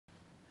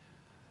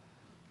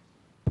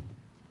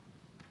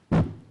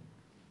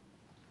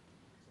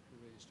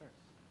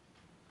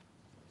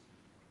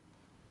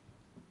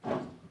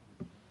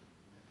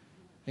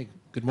Hey,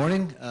 good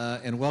morning,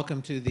 and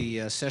welcome to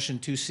the session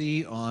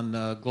 2C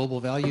on global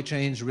value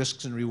chains,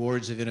 risks and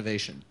rewards of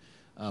innovation.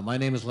 My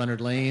name is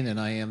Leonard Lane, and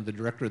I am the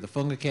director of the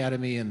Fung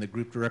Academy and the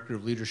group director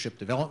of leadership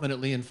development at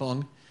Li &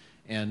 Fung,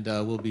 and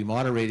we'll be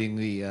moderating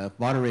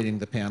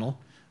the panel.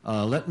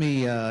 Let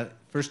me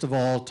first of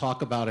all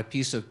talk about a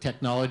piece of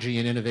technology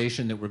and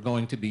innovation that we're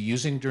going to be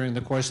using during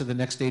the course of the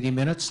next 80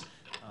 minutes.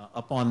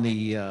 Up on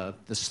the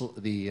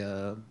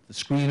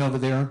screen over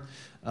there,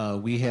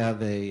 we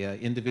have a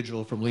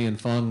individual from Li &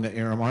 Fung,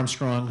 Aram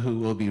Armstrong, who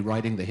will be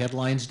writing the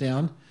headlines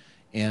down.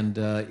 And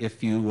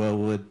if you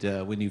would,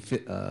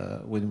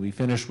 when we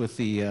finish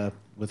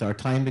with our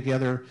time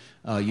together,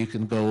 you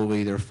can go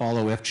either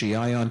follow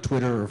FGI on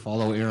Twitter or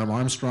follow Aram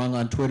Armstrong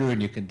on Twitter,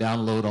 and you can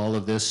download all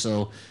of this.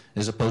 So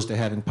as opposed to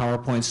having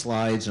PowerPoint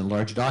slides and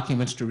large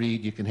documents to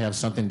read, you can have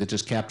something that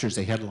just captures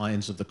the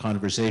headlines of the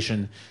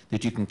conversation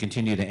that you can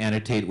continue to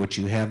annotate what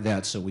you have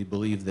that. So we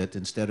believe that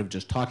instead of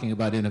just talking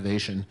about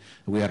innovation,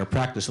 we ought to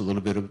practice a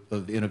little bit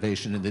of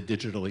innovation in the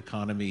digital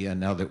economy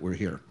now that we're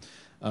here.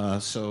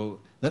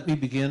 So let me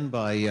begin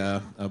by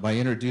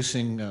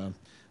introducing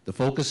the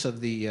focus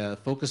of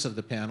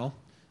the panel.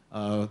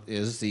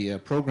 As the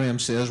program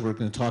says, we're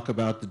going to talk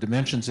about the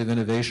dimensions of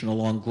innovation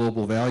along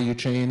global value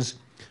chains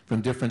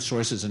from different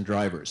sources and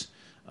drivers.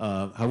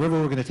 However,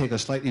 we're going to take a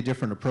slightly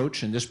different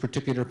approach in this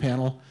particular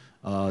panel.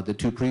 The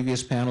two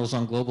previous panels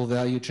on global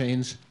value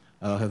chains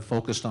have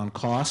focused on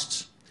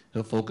costs,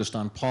 have focused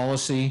on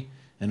policy,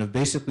 and have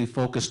basically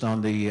focused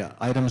on the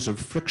items of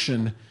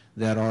friction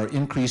that are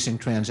increasing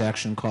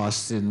transaction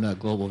costs in the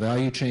global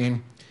value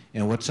chain,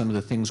 and what some of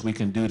the things we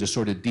can do to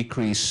sort of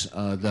decrease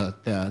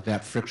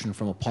that friction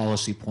from a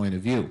policy point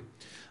of view.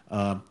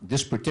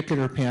 This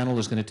particular panel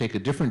is going to take a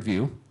different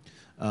view.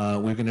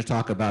 We're going to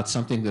talk about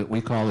something that we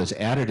call as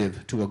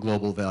additive to a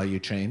global value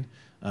chain.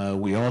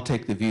 We all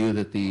take the view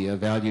that the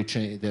value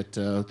chain, that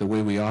the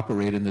way we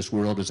operate in this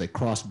world is a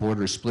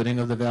cross-border splitting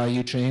of the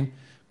value chain.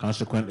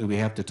 Consequently, we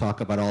have to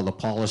talk about all the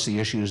policy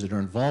issues that are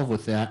involved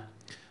with that.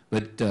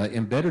 But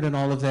embedded in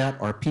all of that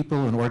are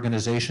people and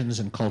organizations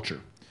and culture.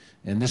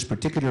 And this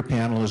particular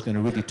panel is going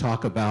to really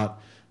talk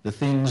about the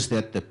things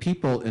that the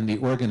people and the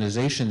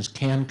organizations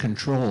can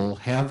control,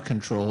 have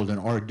controlled, and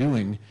are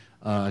doing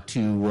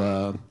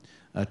to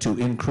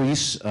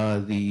increase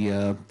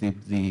the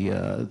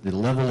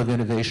level of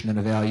innovation in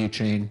a value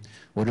chain.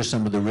 What are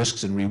some of the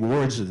risks and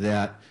rewards of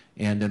that?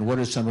 And then what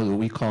are some of what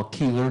we call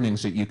key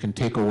learnings that you can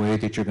take away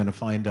that you're going to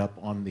find up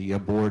on the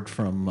board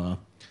from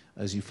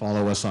as you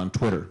follow us on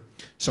Twitter.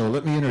 So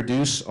let me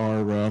introduce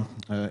our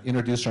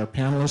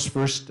panelists.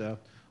 First,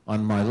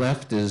 on my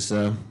left is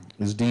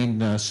Dean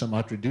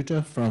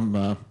Sumatraduta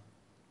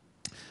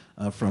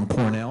from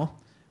Cornell.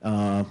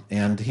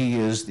 And he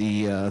is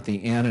the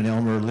Ann and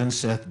Elmer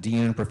Linseth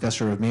Dean and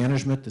Professor of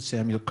Management at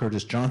Samuel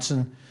Curtis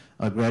Johnson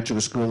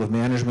Graduate School of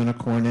Management at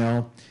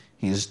Cornell.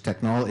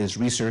 His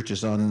research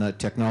is on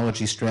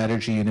technology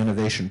strategy and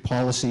innovation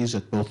policies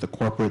at both the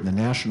corporate and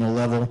the national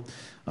level.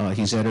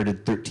 He's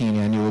edited 13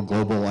 annual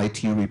global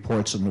IT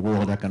reports on the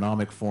World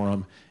Economic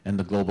Forum and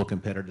the Global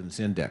Competitiveness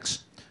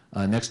Index.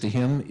 Next to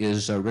him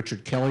is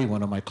Richard Kelly,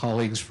 one of my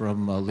colleagues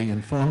from Li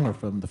 & Fung, or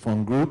from the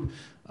Fung Group.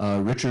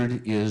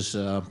 Richard is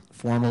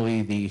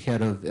formerly the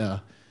head of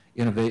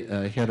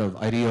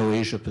IDEO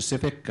Asia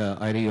Pacific.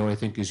 IDEO, I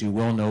think, as you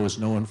well know, is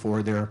known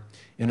for their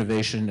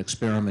innovation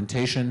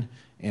experimentation.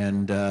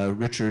 And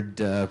Richard,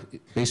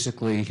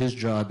 basically his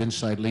job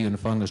inside Li &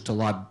 Fung is to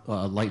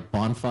light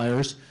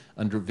bonfires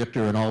under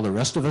Victor and all the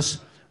rest of us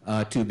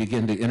to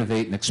begin to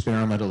innovate and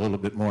experiment a little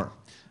bit more.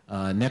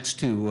 Next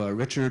to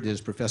Richard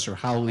is Professor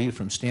Hao Li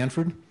from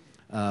Stanford.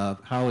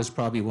 Hao is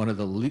probably one of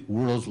the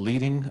world's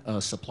leading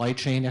supply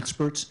chain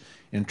experts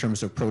in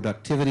terms of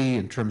productivity,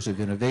 in terms of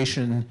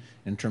innovation,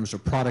 in terms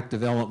of product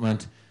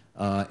development,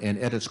 and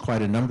edits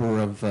quite a number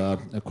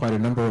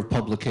of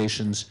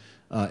publications,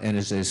 and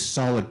is a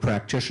solid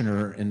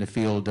practitioner in the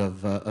field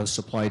of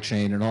supply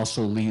chain, and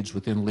also leads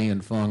within Li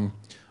 & Fung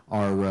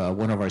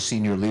one of our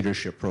senior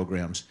leadership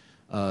programs.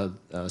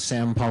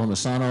 Sam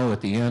Palmisano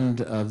at the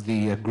end of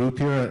the group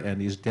here,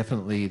 and he's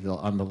definitely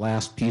on the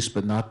last piece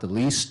but not the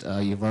least.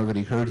 You've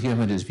already heard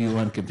him and his view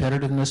on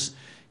competitiveness.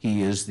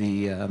 He is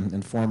the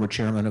and former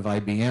chairman of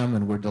IBM,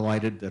 and we're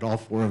delighted that all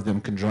four of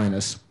them can join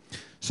us.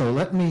 So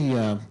let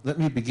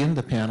me begin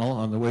the panel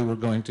on the way we're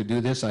going to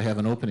do this. I have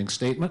an opening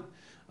statement.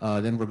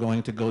 Then we're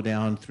going to go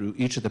down through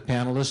each of the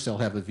panelists. They'll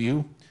have a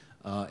view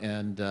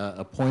and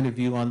a point of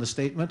view on the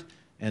statement,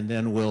 and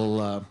then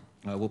we'll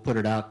put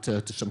it out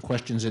to some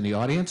questions in the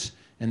audience,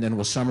 and then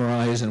we'll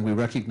summarize, and we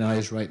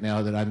recognize right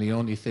now that I'm the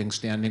only thing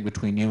standing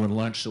between you and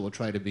lunch, so we'll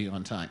try to be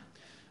on time.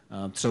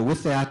 So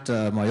with that,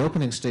 my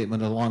opening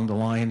statement along the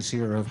lines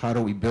here of how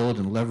do we build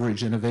and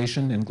leverage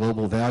innovation in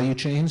global value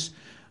chains,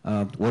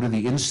 what are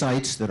the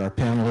insights that our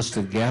panelists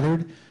have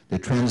gathered, the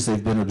trends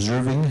they've been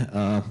observing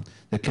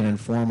that can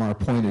inform our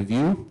point of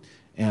view,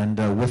 and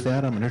with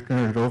that, I'm going to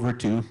turn it over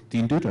to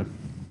Dean Duta.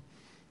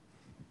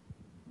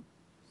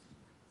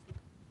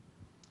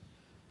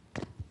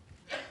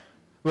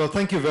 Well,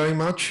 thank you very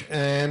much.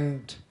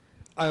 And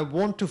I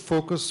want to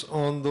focus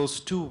on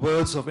those two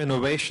words of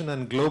innovation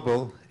and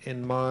global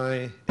in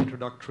my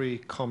introductory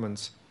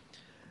comments.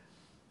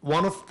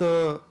 One of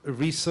the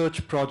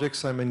research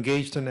projects I'm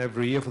engaged in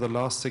every year for the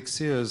last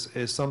 6 years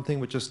is something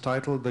which is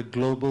titled the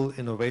Global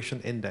Innovation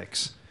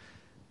Index.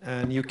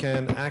 And you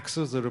can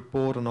access the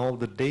report and all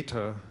the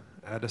data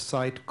at a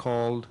site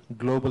called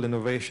Global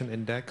Innovation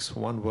Index,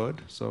 one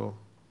word, so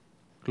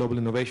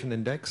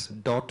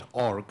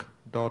globalinnovationindex.org.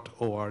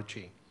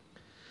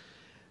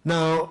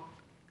 Now,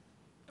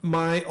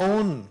 my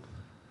own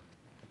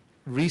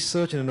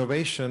research and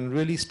innovation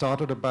really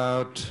started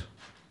about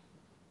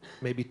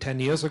maybe 10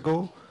 years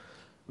ago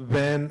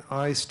when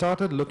I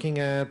started looking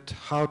at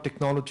how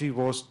technology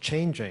was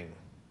changing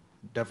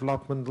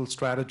developmental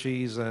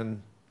strategies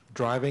and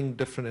driving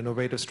different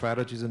innovative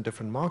strategies in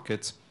different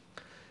markets.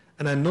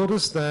 And I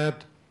noticed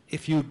that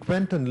if you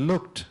went and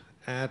looked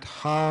at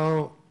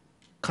how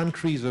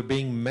countries were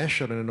being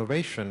measured in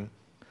innovation,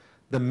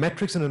 the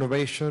metrics in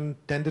innovation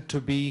tended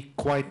to be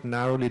quite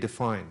narrowly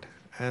defined.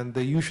 And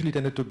they usually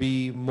tended to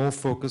be more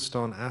focused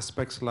on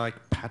aspects like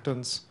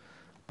patents,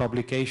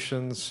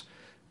 publications,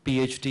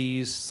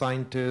 PhDs,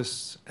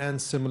 scientists,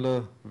 and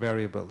similar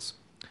variables.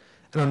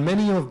 And on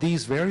many of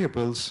these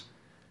variables,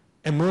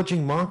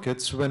 emerging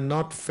markets were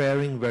not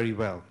faring very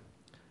well.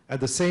 At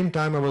the same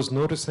time, I was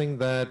noticing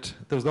that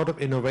there was a lot of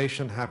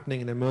innovation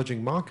happening in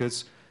emerging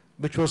markets,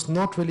 which was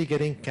not really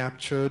getting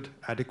captured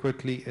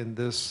adequately in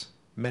this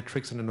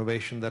metrics and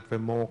innovation that were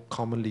more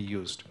commonly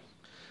used.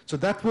 So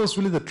that was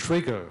really the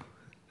trigger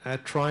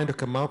at trying to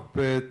come up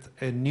with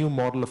a new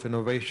model of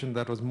innovation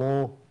that was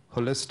more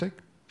holistic,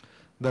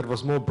 that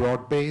was more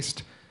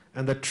broad-based,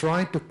 and that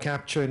tried to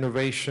capture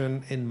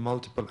innovation in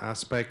multiple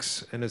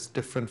aspects in its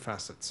different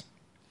facets.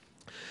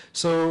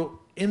 So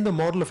in the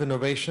model of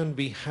innovation,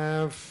 we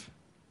have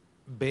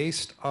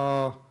based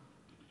our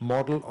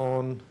model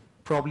on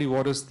probably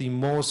what is the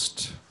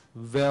most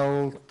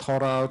well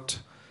thought out,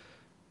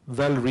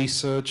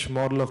 well-researched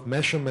model of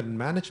measurement and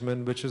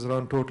management, which is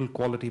around total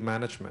quality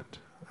management.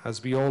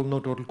 As we all know,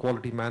 total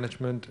quality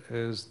management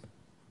has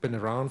been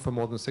around for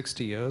more than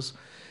 60 years.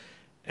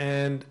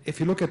 And if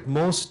you look at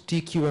most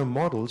TQM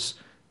models,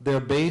 they're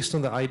based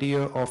on the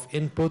idea of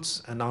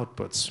inputs and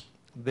outputs.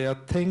 They are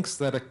things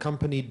that a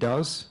company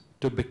does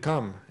to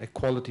become a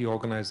quality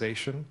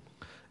organization,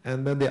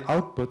 and then the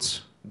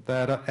outputs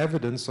that are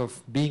evidence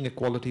of being a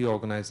quality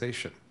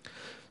organization.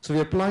 So we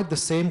applied the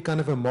same kind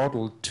of a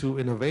model to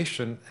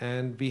innovation,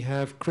 and we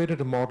have created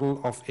a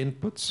model of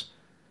inputs,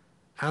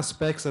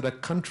 aspects that a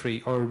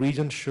country or a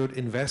region should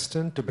invest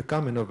in to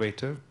become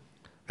innovative,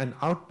 and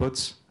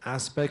outputs,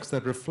 aspects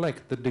that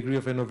reflect the degree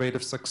of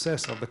innovative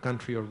success of the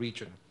country or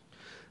region.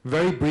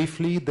 Very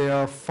briefly, there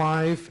are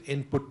 5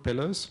 input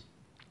pillars.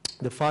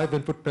 The 5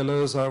 input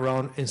pillars are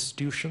around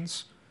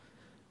institutions,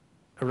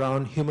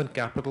 around human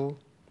capital,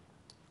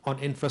 on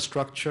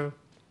infrastructure,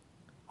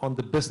 on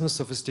the business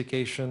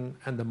sophistication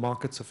and the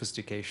market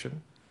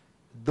sophistication.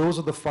 Those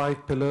are the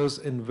 5 pillars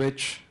in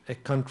which a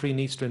country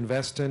needs to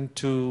invest in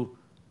to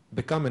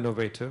become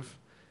innovative.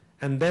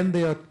 And then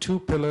there are 2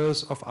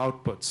 pillars of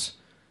outputs.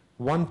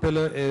 One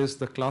pillar is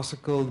the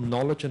classical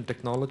knowledge and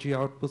technology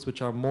outputs,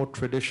 which are more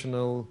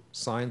traditional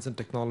science and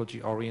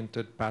technology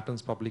oriented,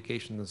 patents,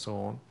 publications, and so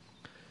on.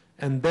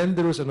 And then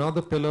there is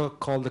another pillar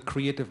called the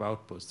creative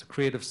outputs, the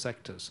creative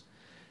sectors.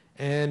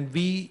 And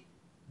we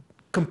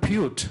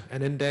compute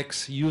an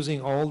index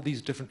using all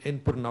these different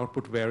input and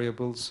output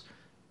variables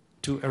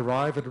to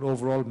arrive at an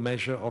overall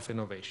measure of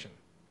innovation.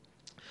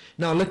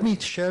 Now, let me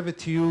share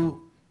with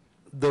you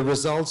the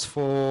results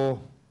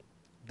for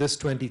this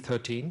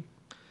 2013.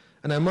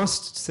 And I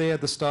must say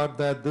at the start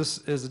that this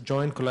is a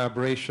joint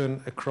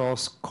collaboration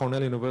across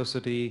Cornell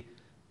University,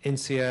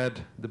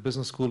 INSEAD, the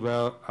business school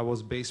where I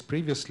was based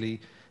previously,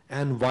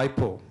 and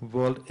WIPO,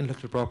 World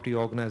Intellectual Property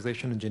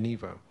Organization in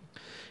Geneva.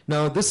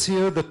 Now, this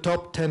year, the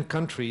top 10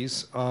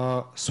 countries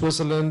are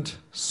Switzerland,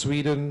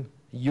 Sweden,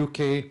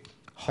 UK,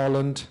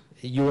 Holland,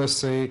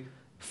 USA,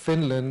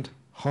 Finland,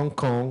 Hong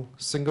Kong,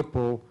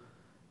 Singapore,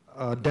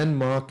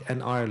 Denmark,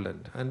 and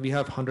Ireland. And we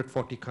have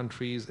 140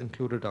 countries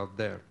included out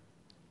there.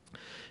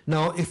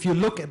 Now, if you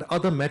look at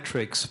other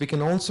metrics, we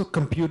can also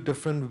compute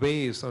different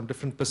ways on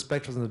different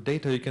perspectives in the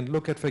data. You can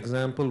look at, for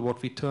example,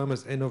 what we term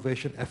as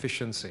innovation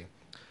efficiency.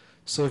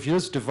 So if you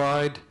just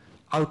divide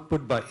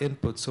output by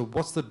input, so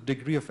what's the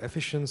degree of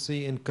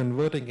efficiency in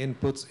converting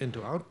inputs into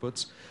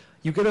outputs,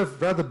 you get a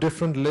rather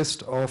different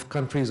list of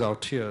countries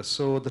out here.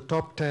 So the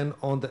top 10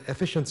 on the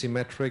efficiency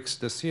metrics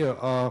this year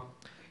are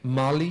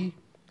Mali,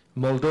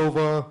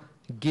 Moldova,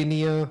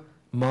 Guinea,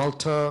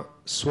 Malta,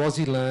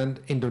 Swaziland,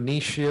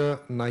 Indonesia,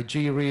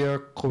 Nigeria,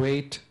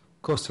 Kuwait,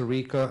 Costa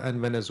Rica, and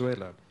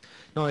Venezuela.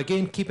 Now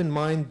again, keep in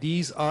mind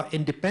these are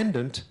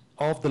independent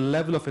of the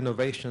level of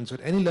innovation. So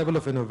at any level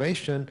of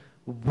innovation,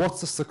 what's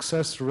the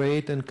success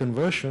rate and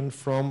conversion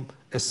from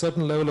a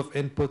certain level of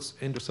inputs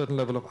into a certain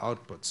level of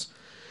outputs?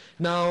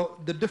 Now,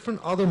 the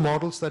different other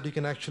models that we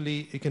can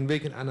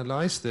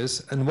analyze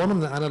this, and one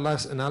of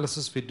the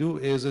analysis we do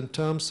is in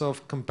terms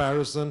of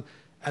comparison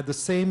at the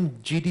same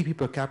GDP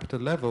per capita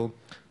level,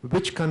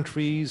 which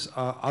countries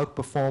are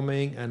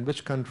outperforming and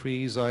which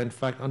countries are in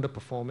fact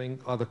underperforming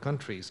other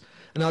countries.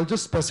 And I'll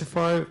just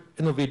specify,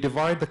 we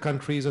divide the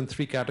countries in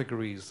three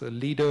categories: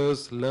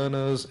 leaders,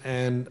 learners,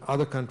 and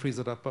other countries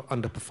that are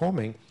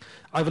underperforming.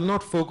 I will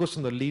not focus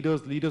on the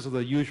leaders. Leaders are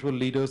the usual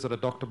leaders that I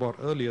talked about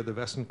earlier, the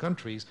Western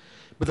countries.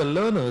 But the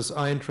learners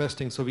are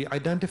interesting. So we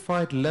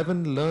identified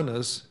 11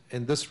 learners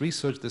in this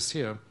research this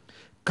year,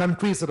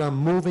 countries that are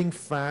moving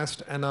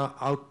fast and are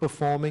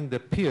outperforming their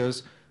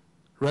peers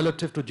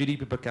relative to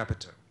GDP per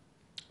capita.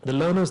 The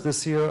learners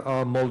this year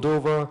are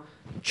Moldova,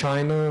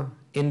 China,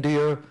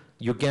 India,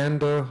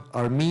 Uganda,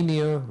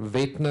 Armenia,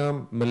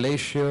 Vietnam,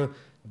 Malaysia,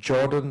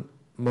 Jordan,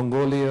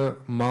 Mongolia,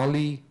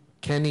 Mali,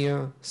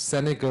 Kenya,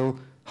 Senegal,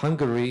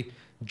 Hungary,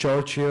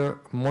 Georgia,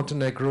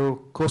 Montenegro,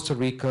 Costa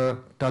Rica,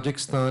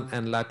 Tajikistan,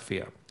 and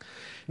Latvia.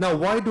 Now,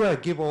 why do I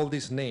give all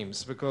these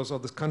names? Because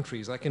of the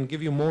countries. I can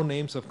give you more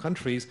names of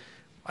countries.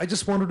 I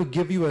just wanted to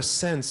give you a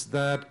sense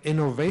that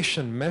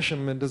innovation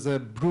measurement is a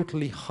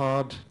brutally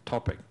hard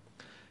topic.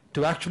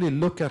 To actually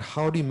look at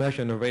how do you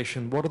measure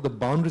innovation, what are the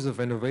boundaries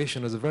of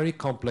innovation is a very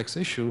complex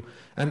issue.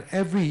 And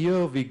every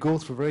year we go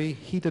through very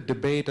heated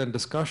debate and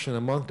discussion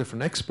among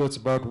different experts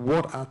about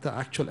what are the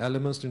actual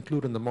elements to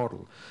include in the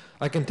model.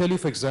 I can tell you,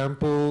 for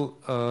example,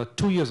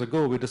 2 years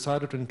ago, we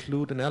decided to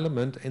include an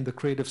element in the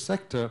creative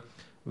sector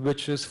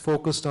which is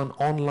focused on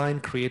online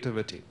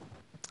creativity.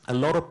 A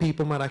lot of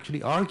people might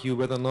actually argue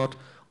whether or not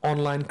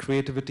online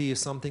creativity is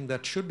something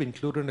that should be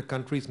included in a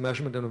country's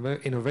measurement of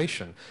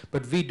innovation.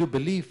 But we do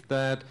believe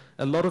that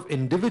a lot of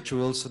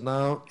individuals are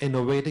now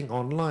innovating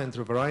online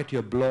through a variety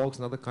of blogs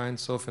and other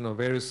kinds of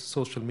various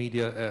social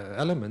media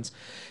elements.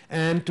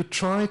 And to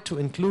try to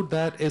include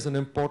that is an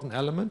important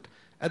element.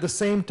 At the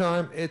same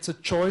time, it's a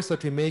choice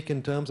that we make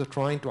in terms of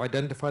trying to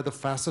identify the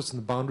facets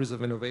and the boundaries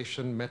of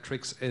innovation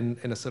metrics in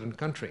a certain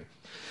country.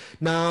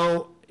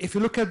 Now, if you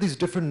look at these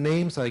different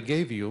names I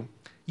gave you,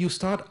 you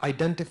start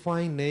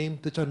identifying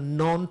names which are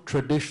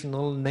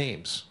non-traditional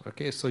names.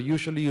 Okay, so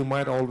usually you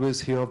might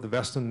always hear of the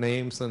Western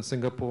names and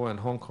Singapore and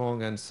Hong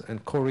Kong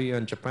and Korea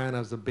and Japan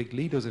as the big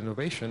leaders in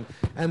innovation,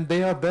 and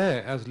they are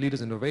there as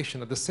leaders in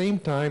innovation. At the same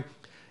time,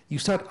 you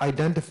start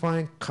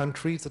identifying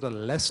countries that are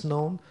less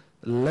known,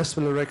 less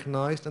well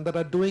recognized, and that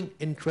are doing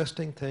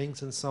interesting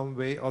things in some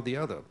way or the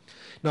other.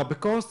 Now,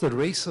 because the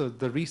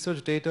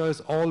research data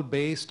is all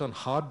based on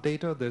hard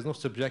data, there's no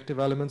subjective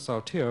elements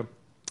out here,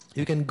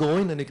 you can go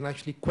in and you can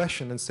actually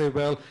question and say,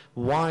 well,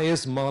 why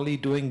is Mali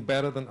doing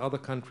better than other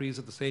countries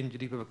at the same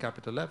GDP per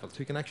capita level? So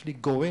you can actually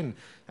go in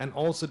and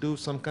also do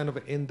some kind of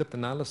an in-depth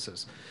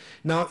analysis.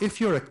 Now,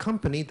 if you're a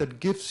company, that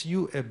gives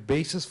you a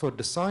basis for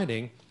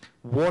deciding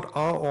what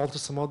are also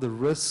some of the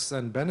risks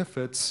and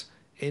benefits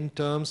in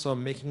terms of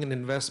making an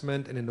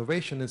investment in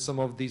innovation in some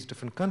of these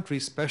different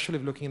countries, especially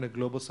if looking at a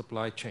global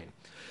supply chain.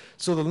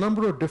 So the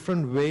number of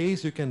different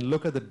ways you can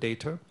look at the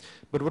data,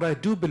 but what I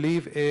do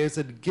believe is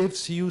it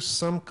gives you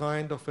some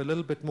kind of a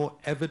little bit more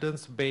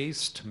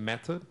evidence-based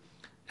method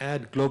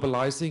at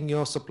globalizing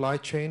your supply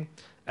chain,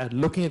 at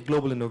looking at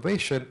global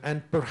innovation,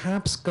 and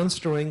perhaps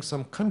considering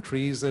some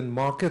countries and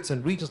markets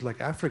and regions like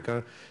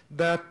Africa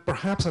that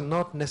perhaps are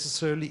not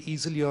necessarily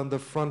easily on the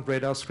front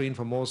radar screen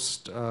for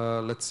most,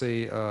 let's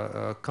say,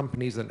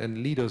 companies and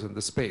leaders in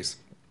the space.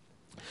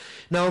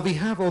 Now, we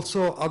have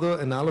also other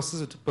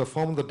analysis to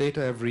perform the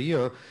data every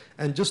year,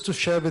 and just to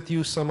share with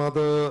you some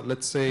other,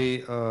 let's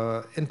say,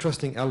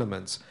 interesting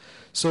elements.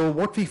 So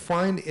what we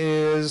find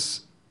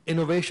is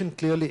innovation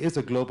clearly is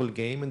a global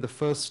game. In the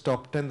first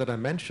top 10 that I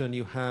mentioned,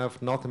 you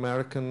have North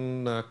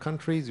American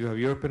countries, you have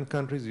European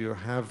countries, you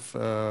have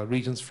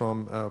regions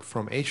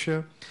from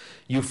Asia.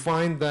 You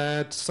find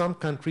that some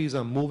countries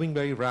are moving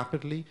very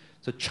rapidly.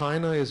 So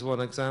China is one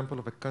example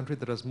of a country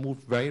that has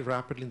moved very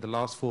rapidly in the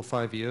last 4 or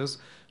 5 years.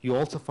 You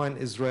also find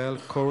Israel,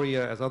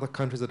 Korea as other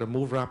countries that have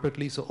moved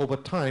rapidly. So over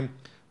time,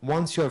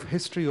 once you have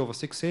history over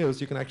 6 years,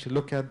 you can actually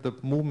look at the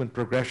movement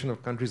progression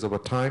of countries over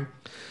time.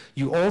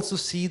 You also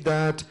see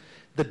that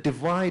the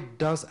divide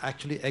does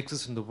actually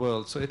exist in the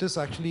world. So it is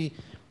actually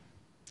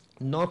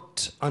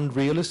not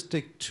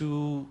unrealistic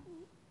to,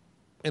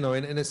 in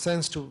a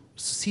sense, to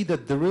see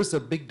that there is a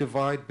big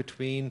divide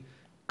between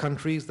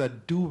countries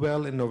that do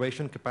well in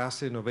innovation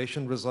capacity,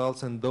 innovation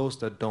results, and those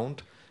that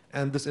don't.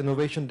 And this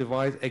innovation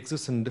divide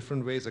exists in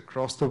different ways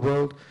across the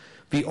world.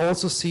 We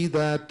also see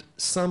that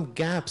some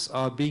gaps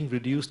are being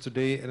reduced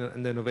today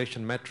in the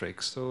innovation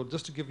metrics. So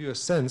just to give you a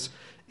sense,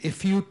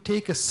 if you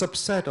take a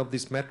subset of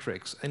these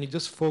metrics and you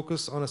just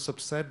focus on a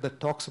subset that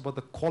talks about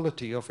the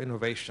quality of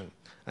innovation,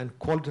 and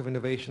quality of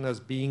innovation as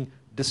being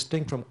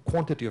distinct from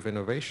quantity of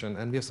innovation,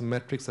 and we have some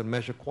metrics that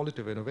measure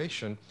quality of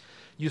innovation,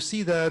 you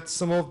see that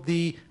some of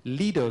the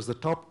leaders, the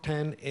top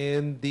 10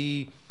 in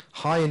the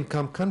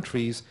high-income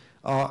countries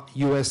are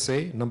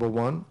USA, number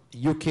 1,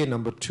 UK,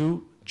 number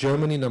 2,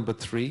 Germany, number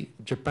 3,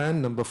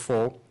 Japan, number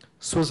 4,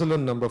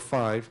 Switzerland, number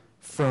 5,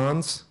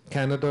 France,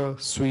 Canada,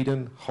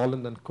 Sweden,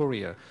 Holland, and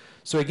Korea.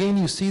 So again,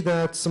 you see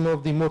that some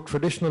of the more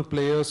traditional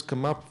players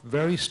come up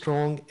very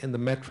strong in the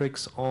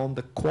metrics on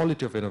the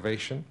quality of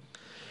innovation.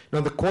 Now,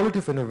 the quality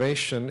of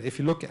innovation, if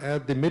you look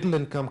at the middle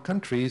income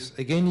countries,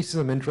 again, you see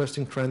some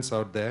interesting trends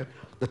out there.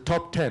 The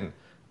top 10,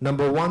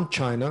 number 1,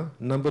 China,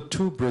 number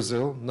 2,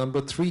 Brazil,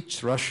 number 3,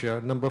 Russia,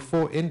 number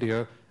 4,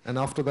 India, and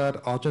after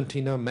that,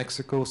 Argentina,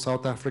 Mexico,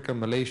 South Africa,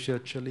 Malaysia,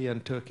 Chile,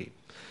 and Turkey.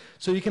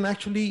 So you can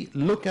actually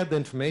look at the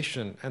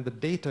information and the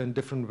data in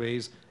different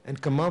ways and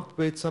come up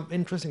with some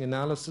interesting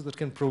analysis that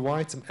can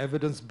provide some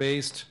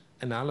evidence-based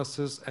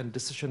analysis and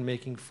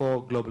decision-making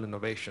for global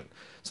innovation.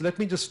 So let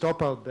me just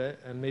stop out there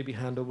and maybe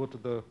hand over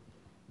to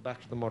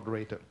back to the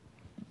moderator.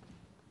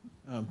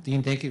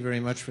 Dean, thank you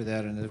very much for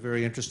that, and a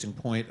very interesting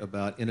point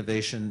about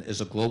innovation as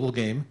a global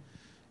game,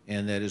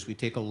 and that as we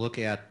take a look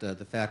at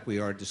the fact we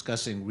are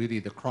discussing really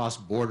the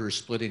cross-border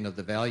splitting of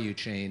the value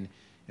chain,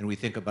 and we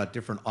think about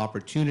different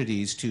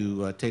opportunities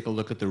to take a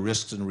look at the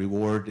risks and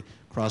reward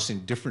crossing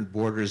different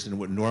borders than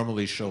would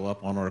normally show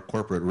up on our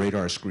corporate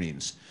radar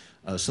screens.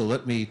 So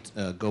let me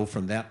go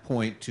from that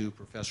point to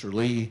Professor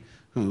Lee,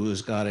 who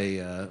has got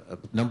a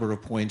number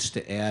of points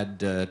to add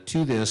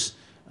to this,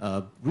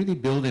 really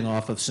building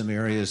off of some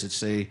areas that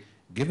say,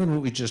 given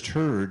what we just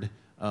heard,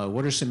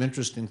 what are some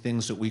interesting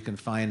things that we can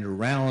find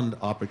around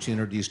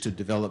opportunities to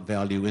develop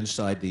value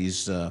inside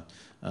these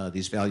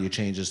value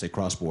chains as they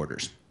cross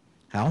borders?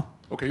 Hal?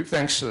 Okay,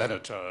 thanks,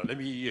 Leonard. Let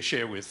me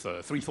share with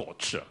 3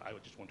 thoughts. I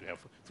just want to have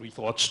 3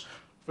 thoughts.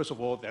 First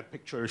of all, that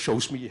picture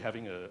shows me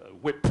having a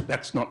whip.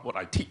 That's not what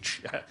I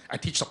teach. I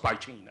teach supply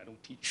chain. I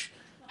don't teach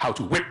how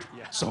to whip.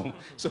 Yeah, so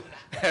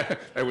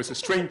it was a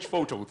strange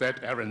photo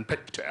that Aaron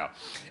picked.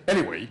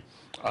 Anyway,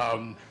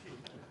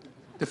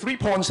 the 3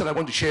 points that I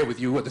want to share with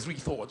you, or the 3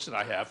 thoughts that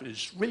I have,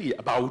 is really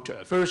about,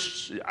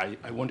 first,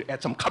 I want to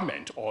add some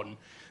comment on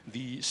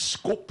the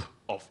scope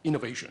of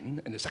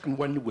innovation, and the second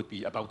one would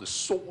be about the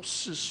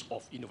sources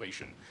of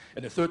innovation,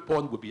 and the third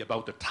point would be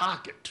about the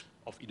target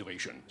of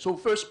innovation. So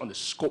first on the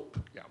scope,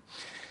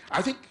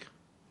 I think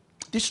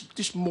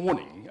this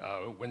morning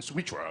when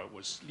Sumitra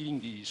was leading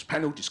these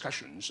panel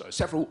discussions,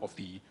 several of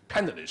the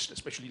panelists,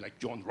 especially like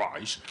John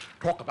Rice,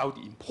 talk about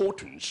the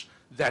importance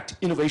that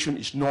innovation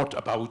is not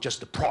about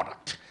just the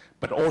product,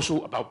 but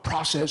also about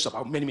process,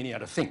 about many, many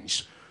other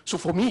things. So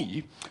for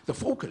me, the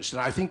focus that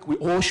I think we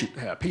all should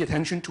pay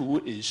attention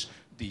to is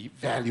the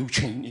value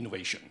chain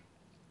innovation.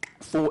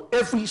 For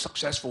every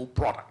successful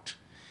product,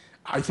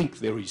 I think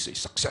there is a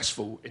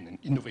successful and an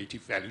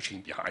innovative value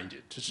chain behind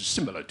it. This is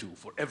similar to,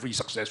 for every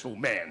successful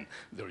man,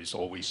 there is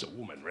always a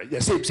woman, right? Yeah,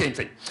 same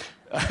thing.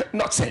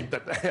 Not same,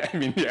 but I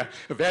mean, yeah,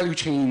 a value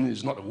chain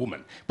is not a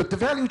woman. But the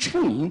value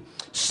chain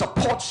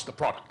supports the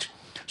product.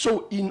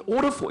 So in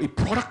order for a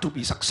product to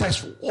be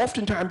successful,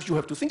 oftentimes you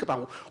have to think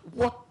about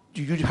what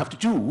do you have to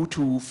do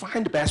to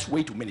find the best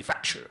way to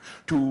manufacture,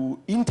 to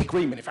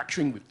integrate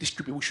manufacturing with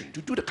distribution,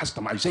 to do the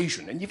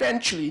customization, and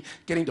eventually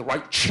getting the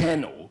right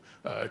channel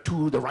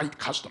to the right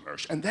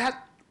customers. And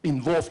that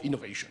involves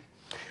innovation.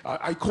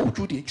 I quote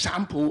you the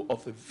example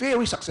of a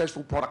very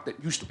successful product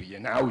that used to be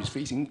and now is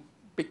facing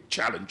big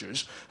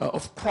challenges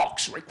of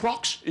Crocs, right?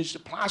 Crocs is a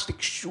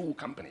plastic shoe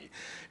company.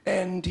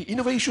 And the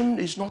innovation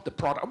is not the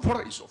product. The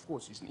product is, of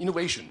course, is an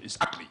innovation. It's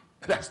ugly.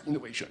 That's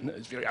innovation.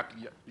 It's very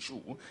ugly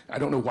shoe. I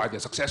don't know why they're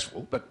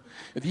successful, but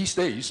these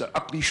days,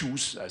 ugly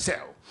shoes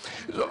sell.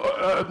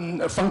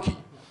 Funky.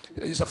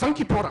 It's a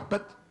funky product,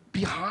 but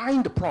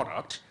behind the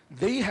product,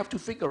 they have to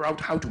figure out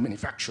how to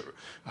manufacture.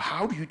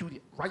 How do you do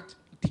the right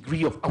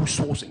degree of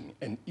outsourcing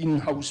and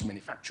in-house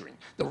manufacturing,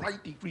 the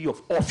right degree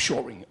of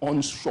offshoring,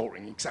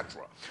 onshoring,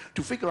 etc.,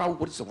 to figure out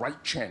what is the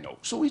right channel.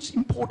 So it's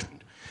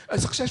important. A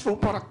successful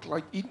product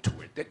like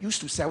Intuit that used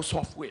to sell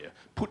software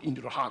put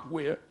into the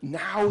hardware,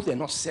 now they're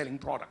not selling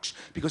products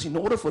because in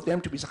order for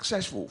them to be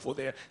successful for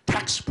their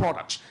tax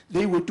products,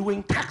 they were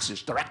doing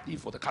taxes directly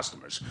for the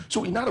customers.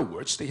 So in other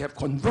words, they have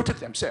converted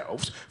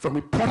themselves from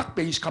a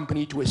product-based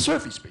company to a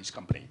service-based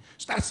company.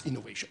 So that's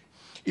innovation.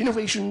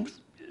 Innovation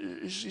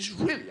is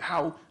really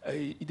how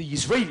the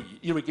Israeli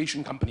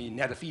irrigation company,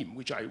 Netafim,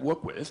 which I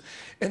work with,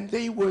 and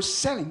they were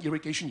selling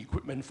irrigation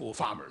equipment for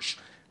farmers.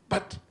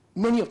 But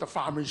many of the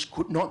farmers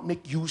could not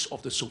make use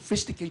of the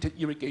sophisticated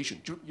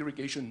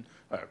irrigation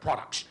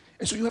products.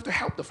 And so you have to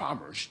help the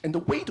farmers. And the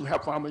way to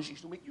help farmers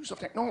is to make use of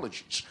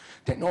technologies.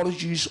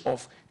 Technologies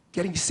of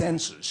getting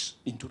sensors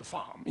into the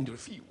farm, into the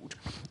field,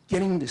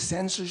 getting the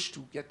sensors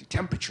to get the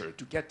temperature,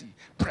 to get the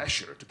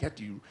pressure, to get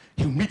the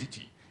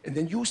humidity, and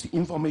then use the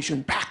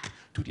information back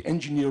to the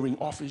engineering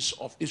office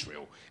of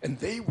Israel. And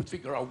they would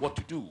figure out what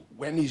to do.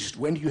 When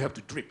do you have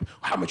to drip?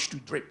 How much to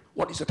drip?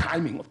 What is the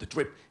timing of the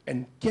drip?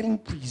 And getting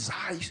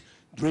precise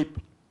drip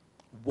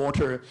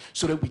water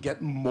so that we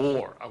get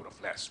more out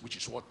of less, which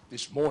is what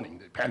this morning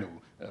the panel,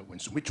 when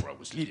Sumitra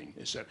was leading,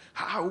 is that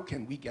how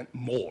can we get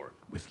more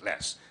with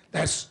less?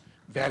 That's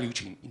value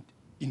chain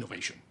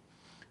innovation.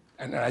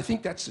 And I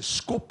think that's the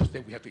scope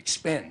that we have to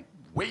expand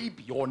way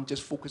beyond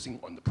just focusing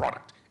on the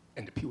product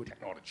and the pure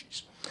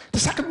technologies. The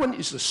second one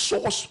is the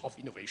source of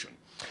innovation.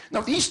 Now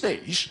these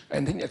days,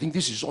 and I think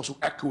this is also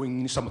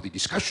echoing some of the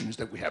discussions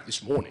that we have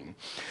this morning,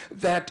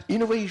 that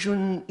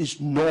innovation is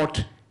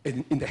not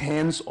in the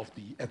hands of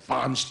the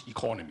advanced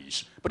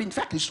economies. But in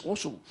fact, it's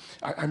also,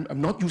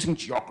 I'm not using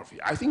geography.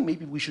 I think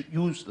maybe we should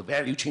use the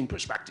value chain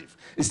perspective,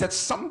 is that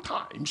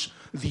sometimes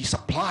the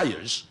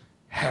suppliers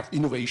have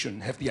innovation,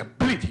 have the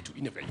ability to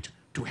innovate,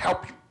 to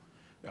help you.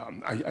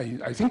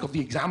 I think of the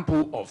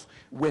example of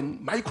when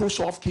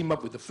Microsoft came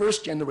up with the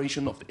first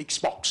generation of the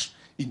Xbox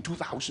in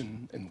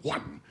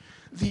 2001.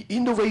 The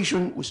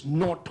innovation was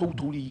not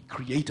totally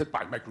created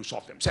by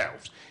Microsoft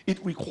themselves.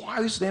 It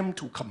requires them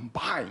to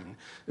combine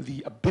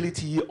the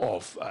ability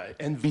of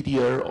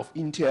NVIDIA, of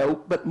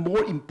Intel, but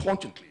more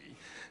importantly,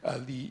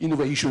 the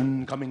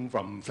innovation coming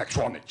from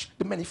Flextronics.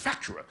 The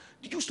manufacturer,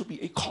 it used to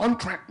be a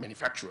contract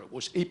manufacturer,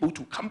 was able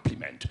to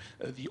complement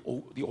the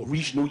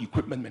original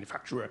equipment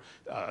manufacturer,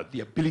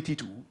 the ability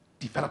to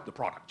develop the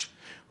product.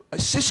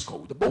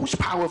 Cisco, the most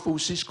powerful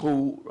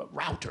Cisco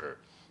router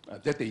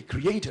that they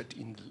created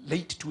in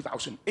late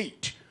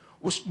 2008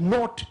 was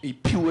not a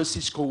pure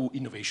Cisco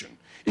innovation.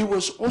 It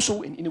was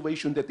also an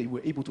innovation that they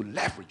were able to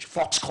leverage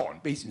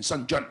Foxconn based in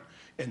Shenzhen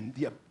and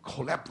their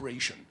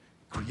collaboration,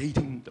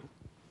 creating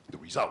the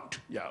result.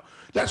 Yeah,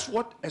 that's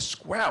what as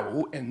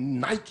well and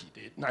Nike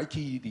did.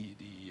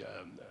 Nike,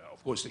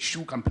 of course, the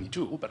shoe company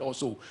too, but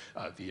also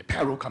the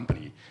apparel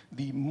company.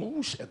 The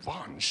most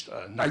advanced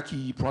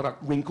Nike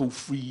product,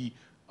 wrinkle-free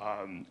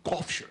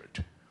golf shirt,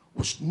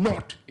 was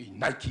not a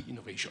Nike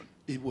innovation.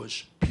 It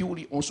was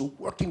purely also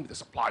working with a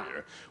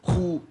supplier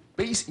who,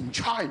 based in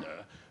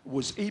China,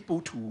 was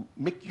able to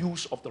make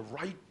use of the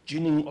right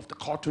ginning of the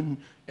cotton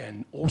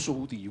and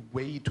also the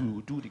way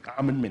to do the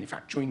garment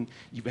manufacturing,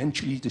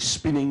 eventually the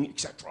spinning,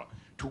 etc.,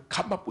 to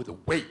come up with a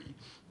way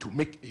to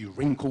make a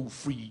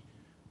wrinkle-free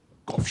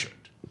golf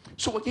shirt.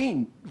 So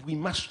again, we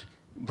must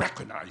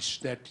recognize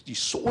that the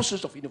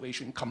sources of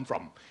innovation come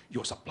from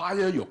your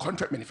supplier, your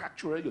contract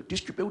manufacturer, your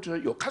distributor,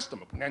 your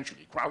customer,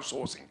 potentially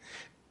crowdsourcing.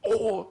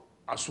 All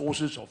are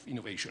sources of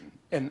innovation,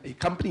 and a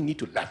company needs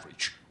to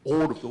leverage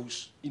all of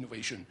those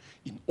innovation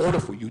in order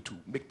for you to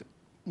make the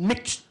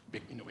next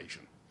big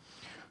innovation.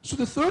 So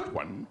the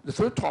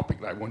third topic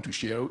that I want to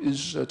share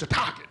is the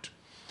target.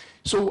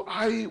 So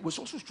I was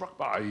also struck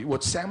by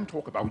what Sam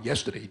talked about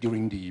yesterday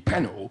during the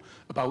panel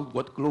about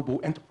what Global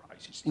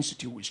Enterprises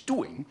Institute is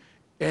doing,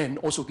 and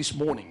also this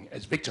morning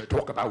as Victor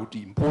talked about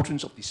the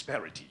importance of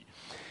disparity.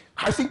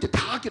 I think the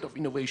target of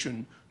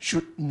innovation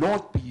should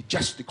not be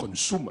just the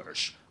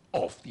consumers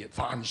of the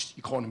advanced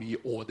economy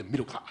or the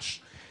middle class.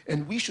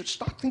 And we should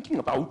start thinking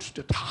about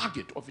the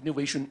target of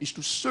innovation is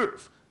to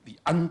serve the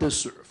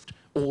underserved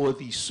or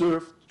to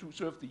serve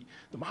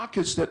the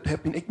markets that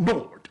have been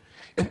ignored.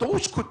 And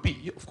those could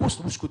be, of course,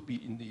 those could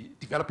be in the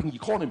developing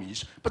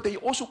economies, but they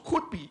also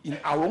could be in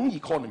our own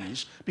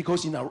economies,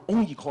 because in our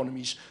own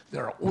economies,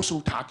 there are also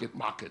target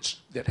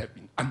markets that have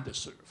been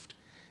underserved.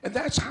 And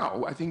that's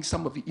how I think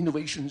some of the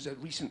innovations that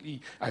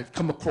recently I've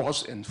come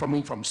across, and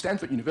from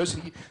Stanford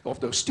University, of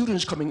the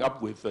students coming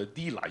up with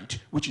D-Light,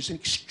 which is an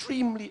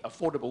extremely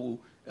affordable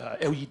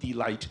LED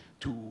light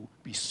to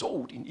be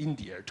sold in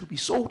India, to be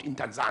sold in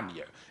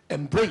Tanzania.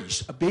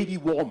 Embrace, a baby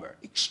warmer,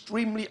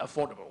 extremely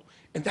affordable.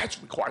 And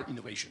that's required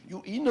innovation.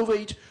 You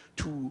innovate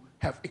to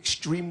have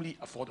extremely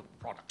affordable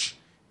products.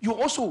 You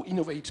also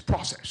innovate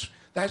process.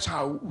 That's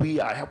how we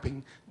are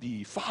helping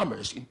the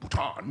farmers in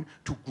Bhutan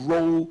to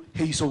grow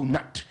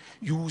hazelnut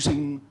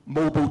using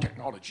mobile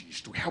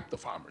technologies to help the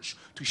farmers,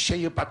 to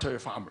shea butter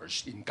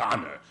farmers in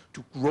Ghana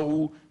to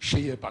grow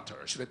shea butter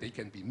so that they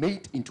can be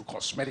made into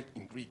cosmetic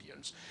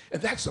ingredients.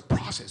 And that's a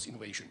process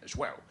innovation as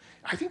well.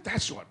 I think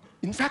that's what,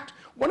 in fact,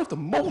 one of the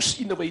most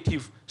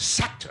innovative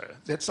sector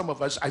that some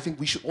of us, I think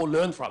we should all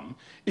learn from,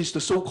 is the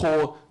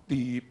so-called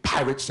the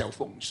pirate cell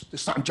phones, the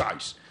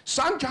Sanjais.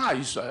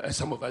 Sanjais, as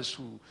some of us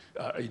who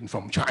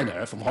from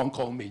China, from Hong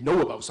Kong may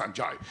know about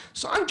Sanjai.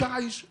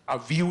 Sanjais are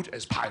viewed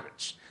as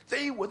pirates.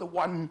 They were the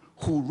one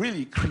who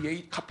really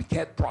create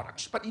copycat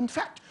products. But in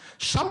fact,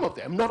 some of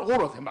them, not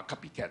all of them are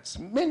copycats.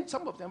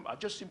 Some of them are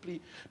just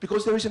simply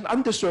because there is an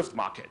underserved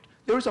market.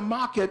 There is a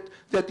market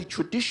that the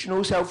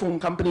traditional cell phone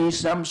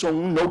companies,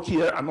 Samsung,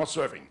 Nokia, are not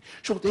serving.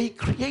 So they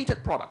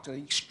created products that are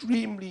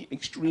extremely,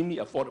 extremely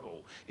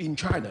affordable in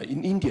China,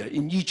 in India,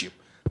 in Egypt,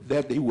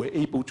 that they were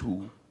able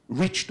to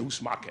reach those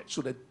markets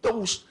so that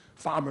those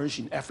farmers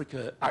in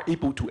Africa are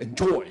able to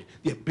enjoy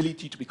the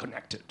ability to be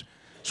connected.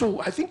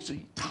 So I think the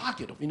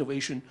target of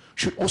innovation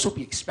should also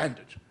be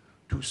expanded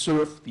to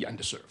serve the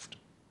underserved.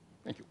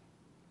 Thank you.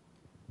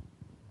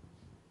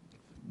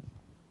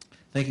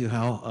 Thank you,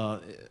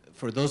 Hao.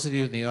 For those of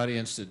you in the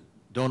audience that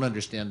don't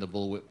understand the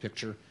bullwhip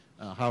picture,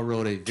 Hao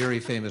wrote a very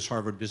famous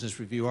Harvard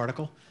Business Review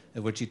article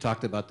in which he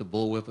talked about the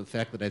bullwhip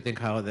effect, but I think,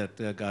 Hao,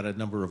 that got a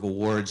number of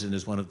awards and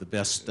is one of the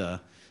best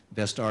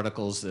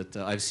articles that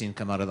I've seen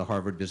come out of the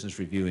Harvard Business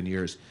Review in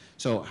years.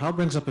 So Hao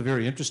brings up a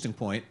very interesting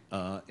point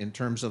in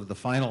terms of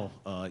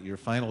the your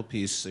final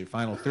piece, your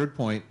final third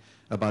point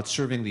about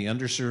serving the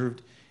underserved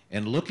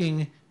and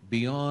looking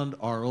beyond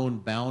our own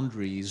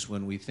boundaries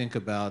when we think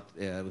about,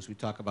 as we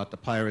talk about the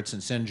pirates in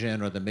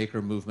Shenzhen or the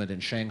maker movement in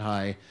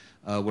Shanghai,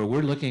 where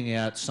we're looking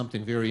at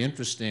something very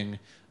interesting.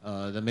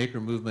 The maker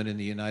movement in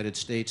the United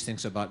States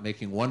thinks about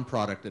making one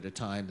product at a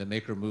time. The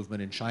maker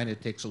movement in China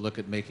takes a look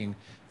at making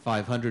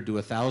 500 to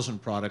 1,000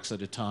 products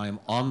at a time,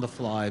 on the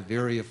fly,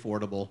 very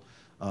affordable,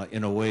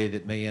 in a way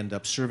that may end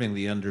up serving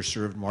the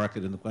underserved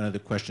market. And one of the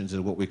questions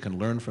is what we can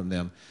learn from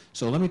them.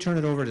 So let me turn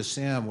it over to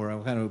Sam, where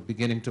I'm kind of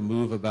beginning to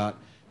move about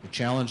the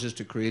challenges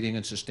to creating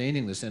and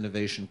sustaining this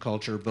innovation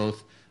culture,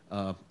 both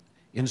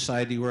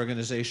inside the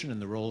organization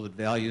and the role that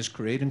values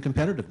create and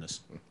competitiveness.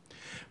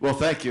 Well,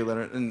 thank you,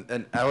 Leonard.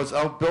 And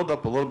I'll build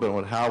up a little bit on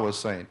what Hal was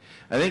saying.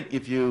 I think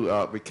if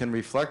you we can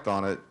reflect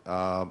on it,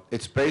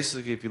 it's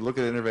basically, if you look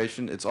at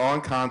innovation, it's all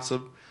in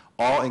concept,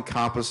 all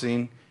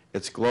encompassing,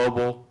 it's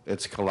global,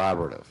 it's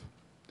collaborative.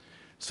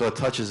 So it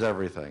touches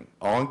everything,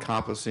 all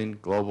encompassing,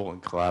 global,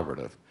 and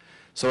collaborative.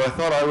 So what I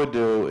thought I would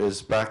do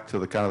is back to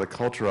the kind of the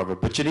culture of it,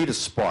 but you need a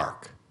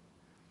spark.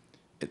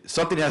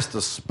 Something has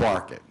to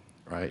spark it,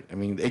 right? I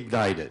mean,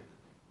 ignite it,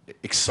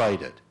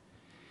 excite it.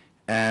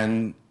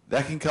 And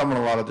that can come in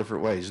a lot of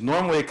different ways.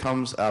 Normally it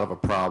comes out of a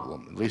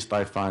problem. At least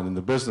I find in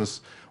the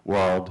business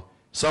world,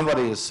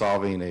 somebody is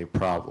solving a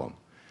problem.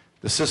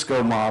 The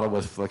Cisco model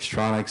with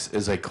Flextronics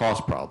is a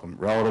cost problem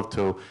relative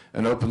to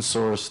an open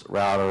source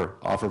router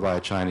offered by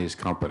a Chinese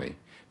company.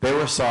 They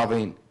were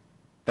solving,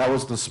 that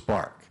was the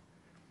spark.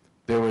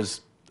 There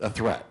was a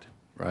threat,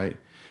 right?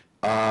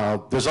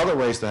 There's other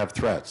ways to have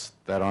threats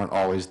that aren't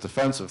always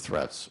defensive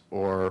threats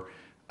or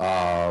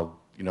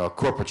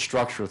corporate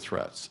structure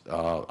threats.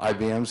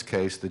 IBM's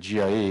case, the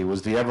GIE,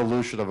 was the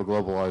evolution of a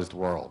globalized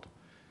world,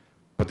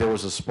 but there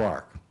was a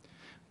spark.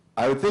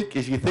 I would think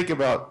if you think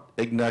about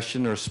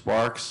ignition or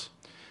sparks,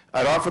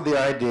 I'd offer the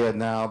idea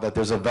now that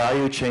there's a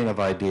value chain of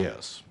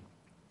ideas.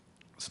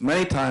 So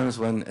many times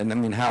when, and I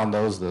mean Hal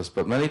knows this,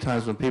 but many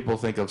times when people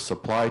think of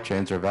supply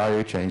chains or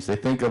value chains, they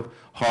think of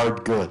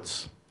hard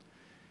goods.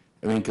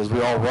 I mean, because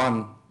we all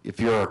run, if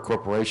you're a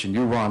corporation,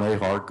 you run a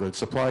hard goods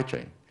supply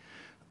chain.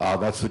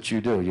 That's what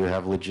you do. You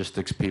have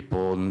logistics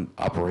people and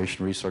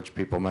operation research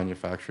people,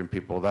 manufacturing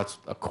people. That's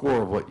a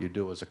core of what you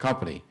do as a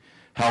company.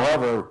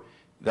 However,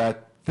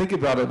 think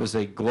about it as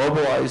a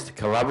globalized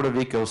collaborative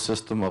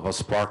ecosystem of a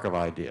spark of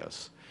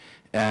ideas.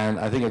 And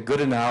I think a good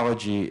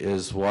analogy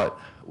is what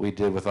we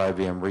did with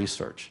IBM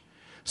Research.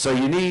 So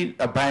you need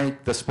a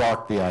bank to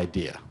spark the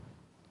idea.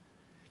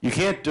 You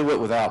can't do it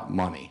without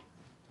money.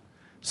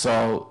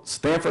 So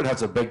Stanford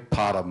has a big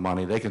pot of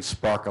money. They can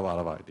spark a lot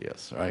of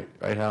ideas, right?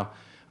 Right now,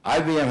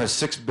 IBM has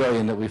 $6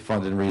 billion that we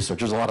fund in research.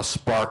 There's a lot of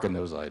spark in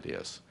those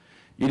ideas.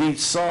 You need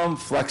some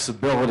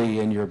flexibility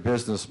in your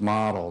business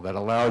model that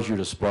allows you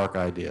to spark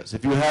ideas.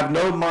 If you have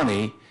no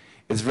money,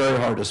 it's very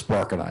hard to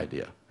spark an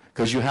idea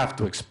because you have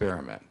to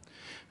experiment.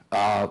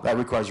 That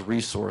requires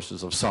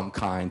resources of some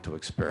kind to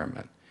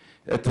experiment.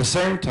 At the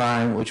same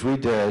time, which we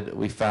did,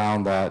 we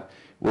found that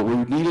what we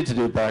needed to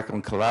do back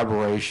on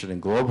collaboration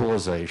and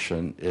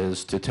globalization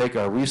is to take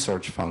our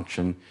research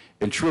function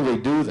and truly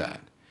do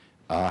that.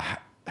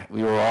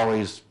 We were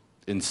always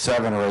in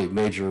 7 or 8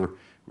 major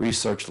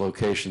research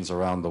locations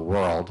around the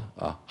world,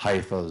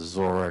 Haifa,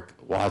 Zurich,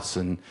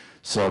 Watson,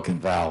 Silicon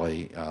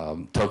Valley,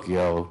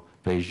 Tokyo,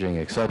 Beijing,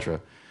 etc.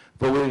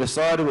 But we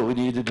decided what we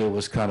needed to do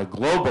was kind of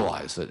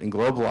globalize it and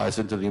globalize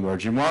it to the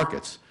emerging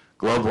markets,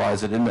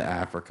 globalize it into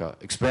Africa,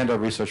 expand our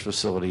research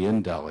facility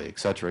in Delhi, et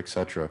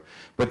cetera,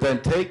 but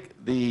then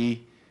take the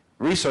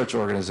research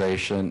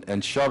organization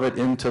and shove it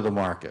into the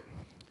market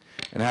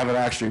and have it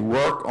actually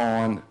work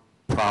on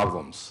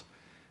problems,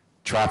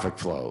 traffic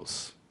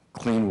flows,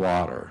 clean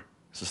water,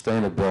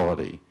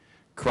 sustainability,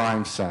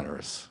 crime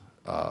centers,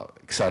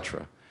 et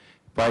cetera.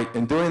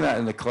 In doing that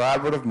in the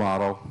collaborative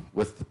model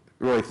with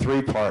really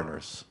 3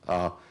 partners,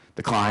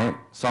 the client,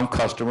 some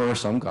customer or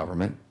some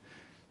government,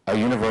 a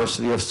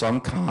university of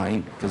some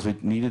kind, because we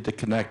needed to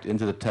connect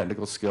into the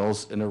technical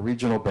skills in a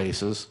regional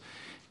basis.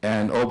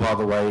 And oh, by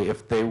the way,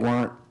 if they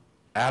weren't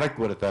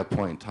adequate at that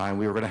point in time,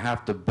 we were going to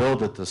have to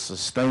build it to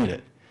sustain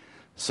it.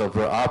 So if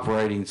we're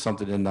operating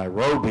something in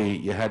Nairobi,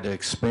 you had to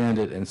expand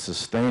it and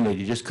sustain it.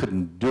 You just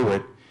couldn't do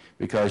it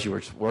because you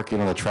were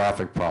working on a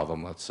traffic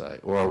problem, let's say,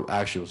 or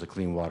actually it was a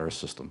clean water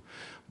system.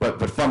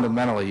 But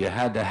fundamentally, you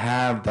had to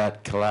have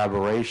that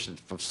collaboration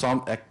from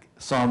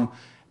some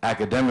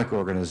academic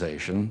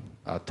organization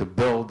to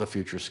build the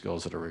future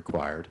skills that are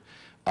required,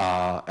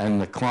 and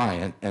the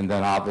client, and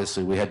then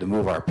obviously we had to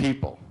move our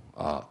people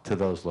to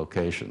those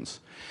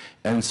locations.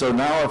 And so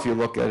now if you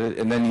look at it,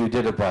 and then you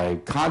did it by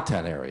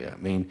content area,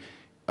 I mean,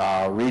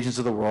 regions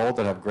of the world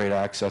that have great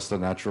access to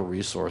natural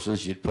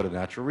resources, you'd put a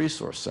natural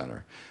resource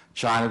center.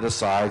 China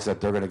decides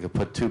that they're going to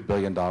put $2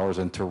 billion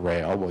into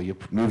rail. Well, you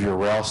move your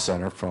rail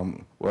center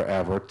from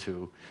wherever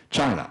to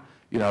China.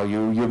 You know,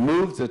 you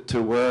moved it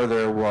to where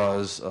there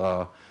was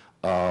a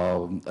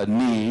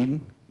need,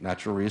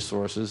 natural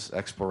resources,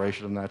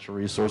 exploration of natural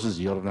resources,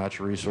 yield of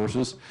natural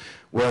resources.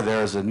 Where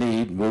there's a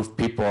need, move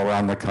people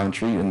around the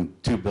country, and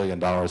 $2 billion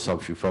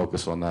helps you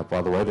focus on that.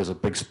 By the way, there's a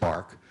big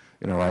spark.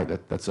 you know, right?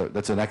 That's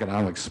an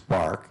economic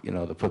spark, you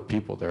know, to put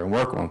people there and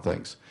work on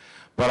things.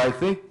 But I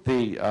think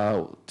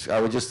I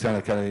would just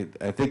I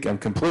think I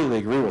completely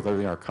agree with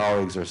everything our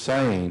colleagues are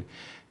saying,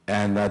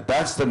 and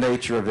that's the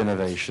nature of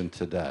innovation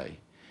today.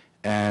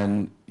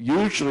 And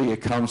usually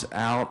it comes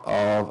out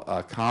of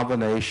a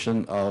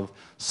combination of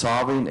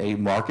solving a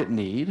market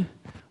need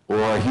or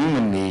a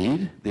human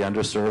need, the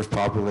underserved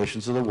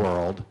populations of the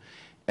world,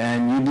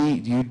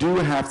 and you do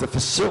have to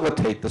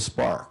facilitate the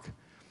spark.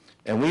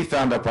 And we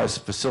found that by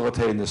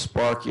facilitating the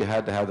spark, you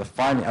had to have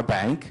a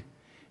bank,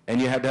 and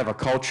you had to have a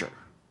culture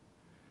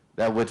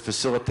that would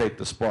facilitate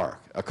the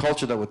spark, a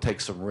culture that would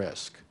take some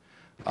risk.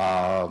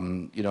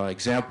 You know, an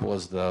example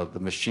is the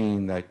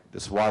machine,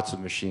 this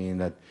Watson machine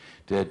that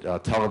did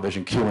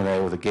television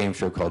Q&A with a game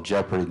show called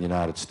Jeopardy in the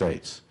United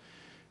States.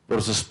 There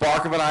was a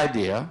spark of an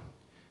idea,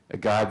 a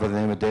guy by the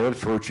name of David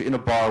Ferrucci in a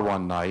bar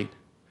one night,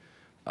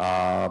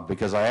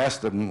 because I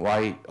asked him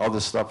why all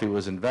this stuff he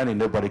was inventing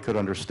nobody could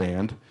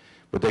understand,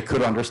 but they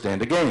could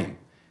understand a game.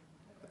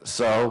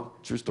 So,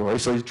 true story,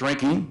 so he's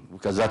drinking,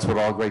 because that's what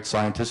all great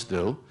scientists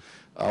do,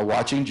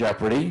 watching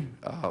Jeopardy,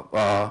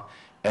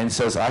 and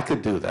says, I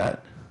could do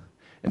that.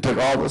 And took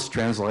all this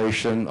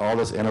translation, all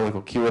this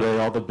analytical Q&A,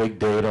 all the big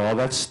data, all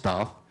that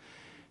stuff,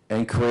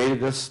 and created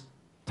this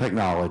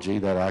technology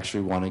that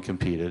actually won and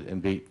competed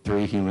and beat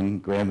 3 human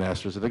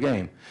grandmasters of the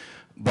game.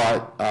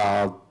 But,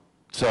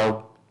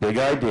 so, big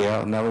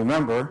idea. Now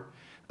remember,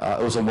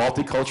 it was a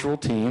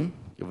multicultural team.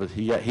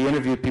 He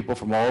interviewed people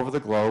from all over the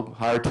globe,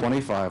 hired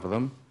 25 of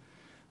them.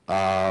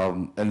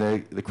 And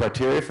the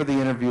criteria for the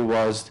interview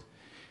was,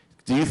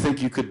 do you think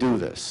you could do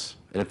this?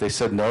 And if they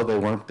said no,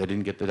 they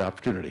didn't get the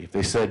opportunity. If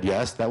they said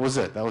yes, that was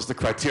it. That was the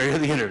criteria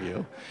of the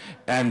interview.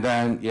 And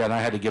then, yeah, and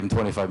I had to give them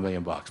 25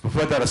 million bucks. But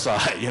put that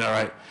aside, you know,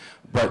 right?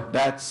 But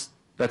that's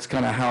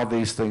kind of how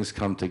these things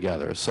come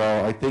together.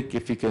 So I think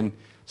if you can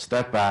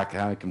step back,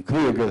 and I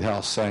completely agree with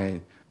Hal's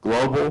saying,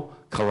 global,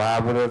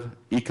 collaborative,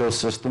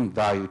 ecosystem,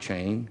 value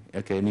chain,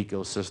 okay, an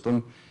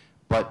ecosystem,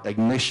 but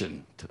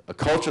ignition, a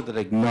culture that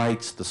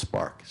ignites the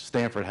spark.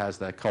 Stanford has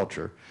that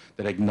culture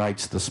that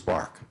ignites the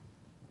spark.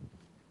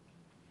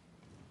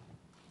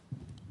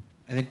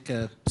 I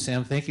think,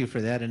 Sam, thank you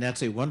for that, and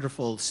that's a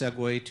wonderful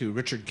segue to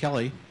Richard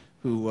Kelly,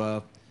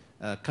 who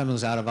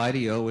comes out of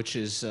IDEO, which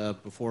is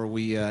before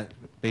we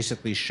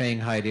basically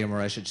Shanghaied him,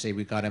 or I should say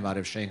we got him out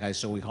of Shanghai,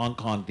 so we Hong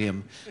Konged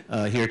him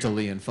here to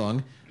Li and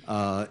Feng.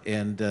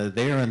 And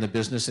they are in the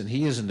business, and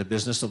he is in the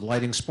business of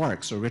lighting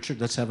sparks. So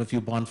Richard, let's have a few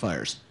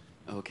bonfires.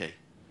 Okay,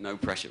 no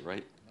pressure,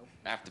 right?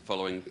 After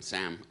following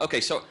Sam. Okay,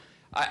 so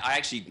I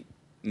actually,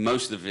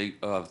 most of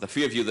the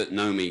few of you that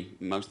know me,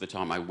 most of the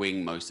time I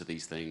wing most of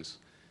these things.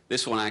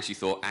 This one I actually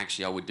thought,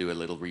 I would do a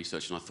little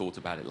research, and I thought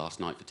about it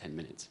last night for 10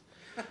 minutes.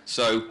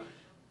 So,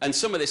 and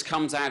some of this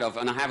comes out of,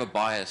 and I have a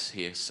bias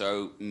here,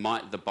 so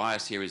the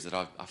bias here is that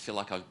I feel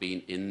like I've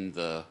been in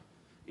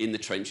the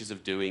trenches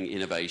of doing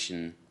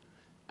innovation,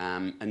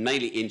 and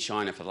mainly in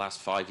China for the last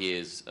 5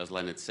 years. As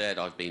Leonard said,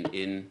 I've been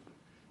in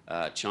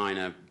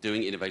China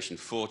doing innovation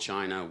for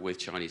China with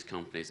Chinese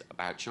companies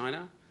about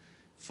China,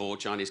 for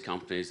Chinese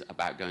companies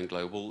about going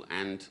global,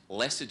 and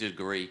lesser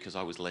degree because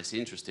I was less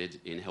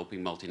interested in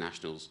helping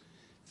multinationals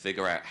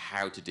figure out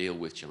how to deal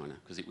with China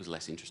because it was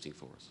less interesting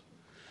for us.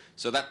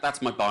 So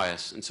that's my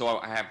bias. And so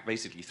I have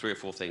basically 3 or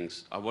 4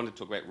 things. I want to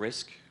talk about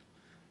risk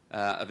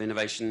of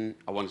innovation.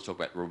 I want to talk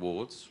about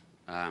rewards.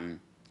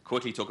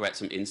 Quickly talk about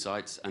some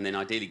insights, and then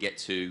ideally get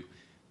to,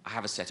 I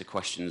have a set of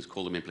questions,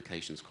 call them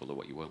implications, call it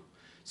what you will.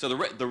 So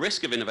the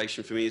risk of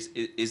innovation for me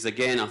is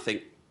again, I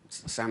think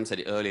Sam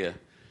said it earlier,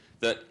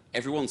 that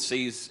everyone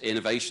sees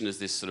innovation as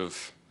this sort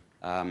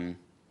of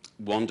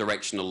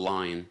one-directional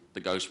line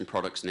that goes from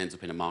products and ends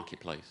up in a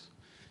marketplace.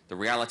 The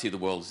reality of the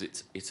world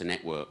is it's a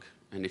network,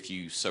 and if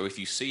you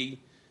see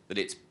that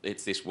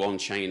it's this one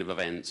chain of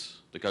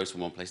events that goes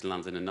from one place and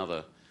lands in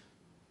another,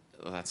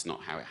 that's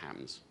not how it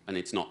happens, and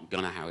it's not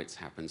gonna how it's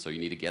happened. So you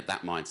need to get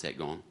that mindset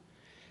going.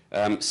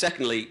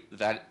 Secondly,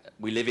 that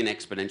we live in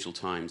exponential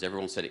times.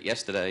 Everyone said it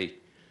yesterday.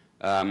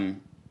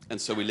 And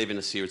so we live in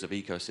a series of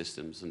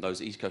ecosystems, and those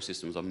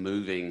ecosystems are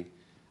moving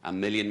 1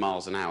 million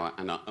miles an hour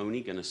and are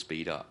only going to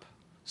speed up.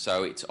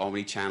 So it's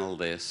omni-channel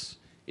this,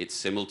 it's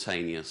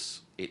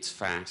simultaneous, it's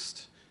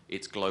fast,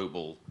 it's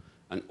global,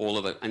 and all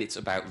of it, and it's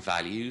about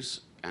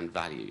values and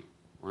value,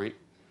 right?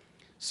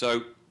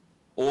 So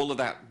all of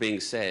that being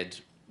said,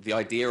 the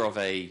idea of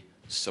a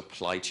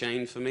supply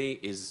chain for me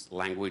is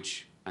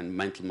language and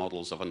mental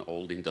models of an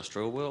old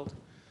industrial world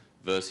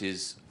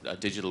versus a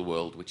digital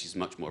world, which is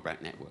much more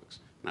about networks.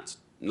 And that's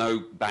no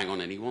bang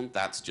on anyone.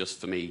 That's just,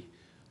 for me,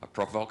 a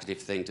provocative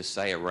thing to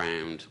say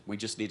around, we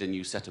just need a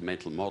new set of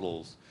mental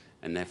models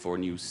and therefore a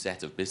new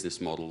set of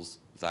business models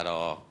that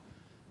are,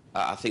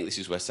 I think this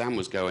is where Sam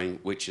was going,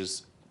 which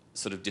is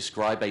sort of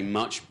describe a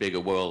much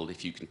bigger world.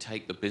 If you can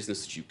take the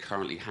business that you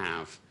currently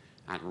have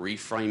and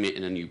reframe it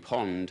in a new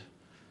pond,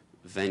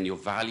 then your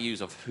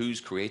values of who's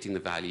creating the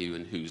value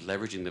and who's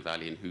leveraging the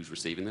value and who's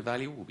receiving the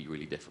value will be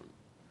really different.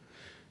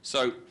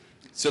 So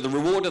So the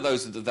reward of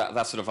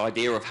that sort of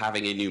idea of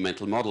having a new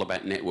mental model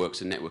about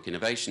networks and network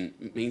innovation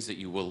means that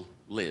you will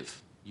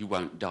live. You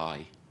won't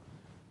die.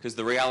 Because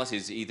the reality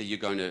is either you're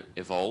going to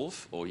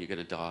evolve or you're going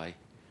to die.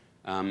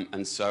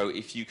 And so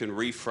if you can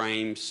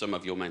reframe some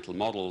of your mental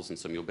models and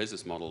some of your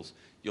business models,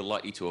 you're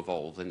likely to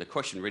evolve. Then the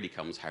question really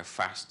comes, how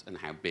fast and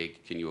how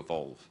big can you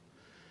evolve?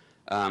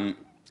 And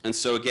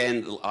so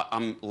again,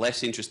 I'm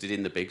less interested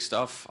in the big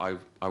stuff.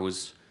 I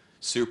was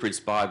super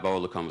inspired by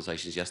all the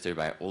conversations yesterday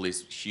about all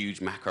these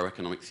huge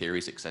macroeconomic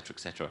theories, et cetera, et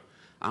cetera.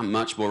 I'm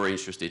much more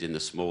interested in the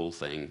small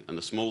thing. And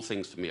the small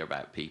things for me are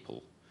about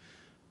people.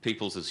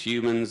 Peoples as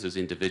humans, as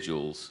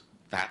individuals,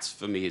 that's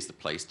for me is the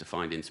place to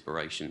find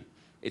inspiration.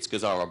 It's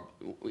because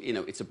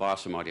it's a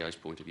bias from my ideology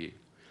point of view.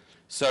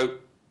 So,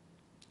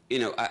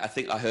 I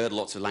think I heard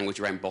lots of language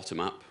around bottom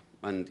up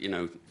and,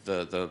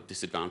 the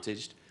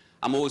disadvantaged.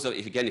 I'm always,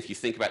 if you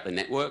think about the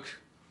network,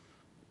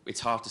 it's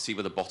hard to see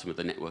where the bottom of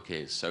the network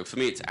is. So for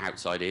me, it's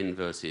outside in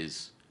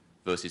versus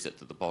at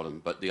the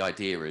bottom. But the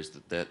idea is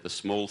that the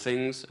small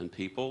things and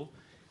people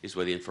is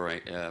where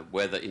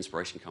the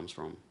inspiration comes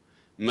from.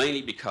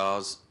 Mainly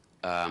because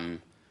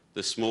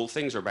the small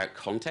things are about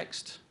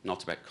context,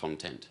 not about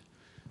content.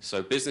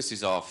 So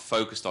businesses are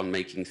focused on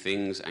making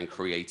things and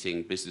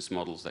creating business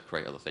models that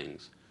create other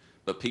things.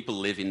 But people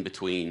live in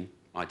between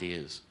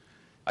ideas.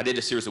 I did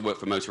a series of work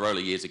for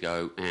Motorola years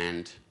ago,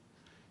 and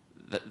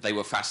they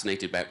were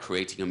fascinated about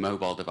creating a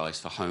mobile device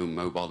for home,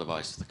 mobile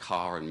device for the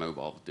car, and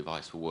mobile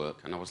device for work.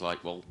 And I was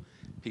like, well,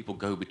 people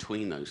go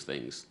between those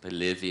things. They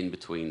live in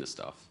between the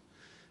stuff.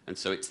 And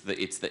so it's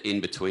the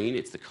in-between,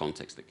 it's the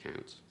context that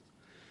counts.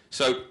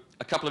 So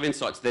a couple of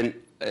insights then.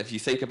 If you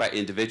think about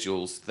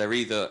individuals, they're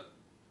either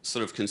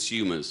sort of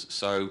consumers.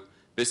 So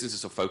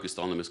businesses are focused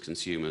on them as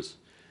consumers.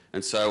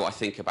 And so I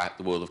think about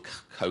the world of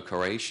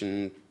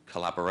co-creation,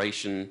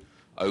 collaboration,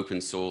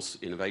 open source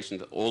innovation,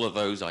 that all of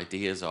those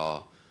ideas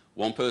are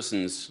one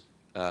person's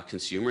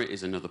consumer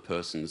is another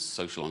person's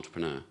social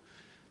entrepreneur.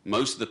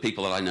 Most of the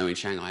people that I know in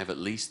Shanghai have at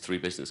least 3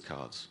 business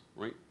cards,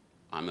 right?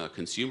 I'm a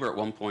consumer at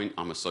one point,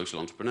 I'm a social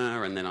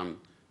entrepreneur, and then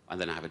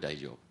I have a day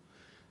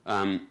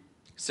job.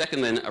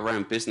 Second then,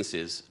 around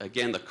businesses,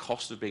 again, the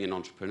cost of being an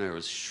entrepreneur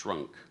has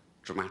shrunk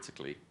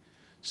dramatically.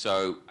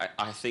 So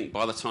I think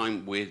by the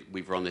time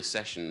we've run this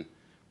session,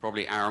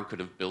 probably Aaron could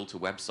have built a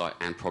website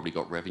and probably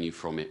got revenue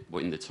from it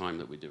in the time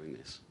that we're doing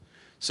this.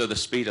 So the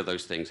speed of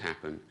those things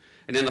happen.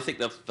 And then I think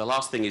the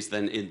last thing is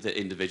then in the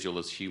individual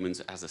as humans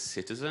as a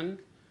citizen.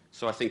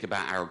 So I think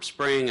about Arab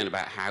Spring and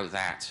about how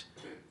that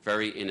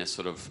in a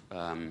sort of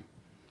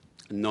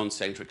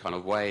non-centric kind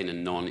of way, in a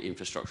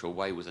non-infrastructural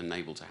way, was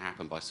enabled to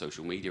happen by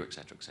social media, et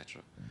cetera, et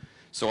cetera.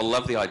 So I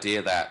love the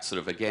idea that sort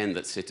of, again,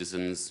 that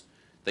citizens,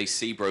 they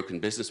see broken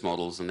business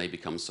models and they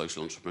become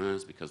social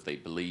entrepreneurs because they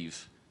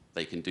believe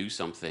they can do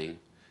something,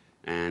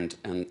 and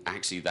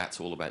actually that's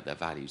all about their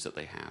values that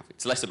they have.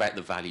 It's less about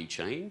the value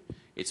chain,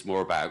 it's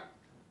more about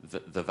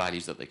the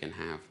values that they can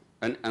have.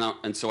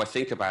 And so I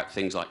think about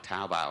things like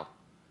Taobao.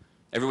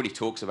 Everybody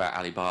talks about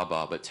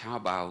Alibaba, but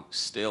Taobao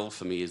still,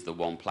 for me, is the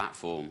one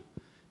platform.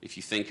 If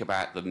you think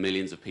about the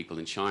millions of people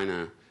in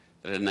China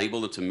that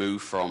enable them to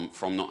move from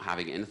not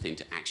having anything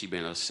to actually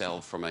being able to sell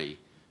from a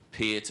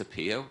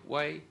peer-to-peer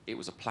way, it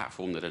was a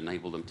platform that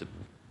enabled them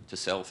to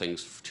sell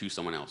things to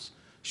someone else.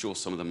 Sure,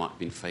 some of them might have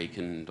been fake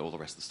and all the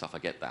rest of the stuff, I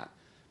get that.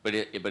 But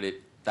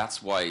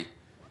that's why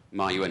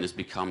Ma Yuan has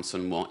become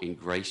somewhat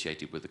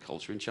ingratiated with the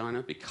culture in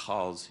China,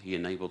 because he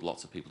enabled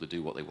lots of people to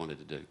do what they wanted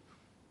to do.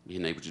 He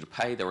enabled you to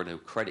pay, there are no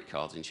credit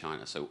cards in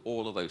China, so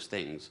all of those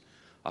things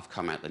have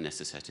come out the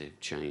necessity of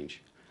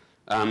change.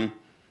 And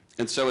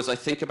so as I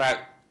think about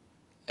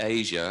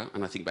Asia,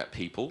 and I think about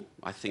people,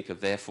 I think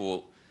of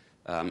therefore,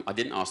 I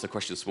didn't ask the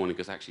question this morning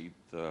because actually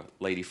the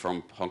lady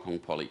from Hong Kong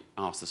Poly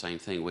asked the same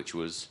thing, which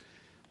was,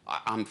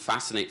 I'm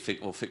fascinated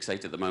or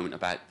fixated at the moment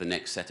about the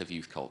next set of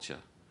youth culture.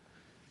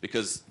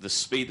 Because the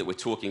speed that we're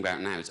talking about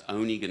now is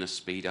only going to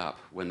speed up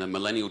when the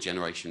millennial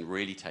generation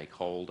really take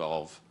hold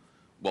of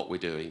what we're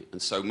doing.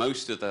 And so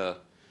most of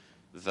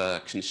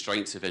the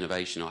constraints of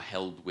innovation are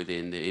held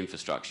within the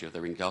infrastructure.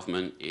 They're in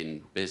government,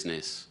 in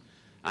business,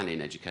 and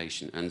in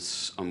education.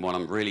 And what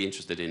I'm really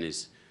interested in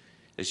is,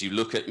 as you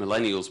look at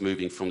millennials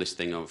moving from this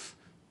thing of,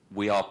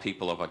 we are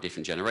people of a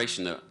different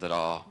generation, that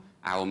are,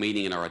 our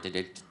meaning and our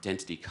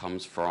identity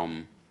comes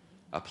from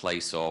a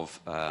place of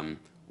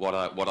what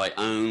I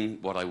own,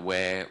 what I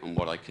wear, and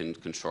what I can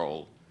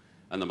control.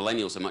 And the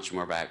millennials are much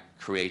more about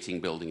creating,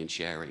 building, and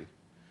sharing.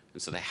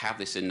 And so they have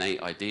this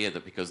innate idea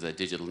that because they're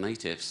digital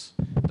natives,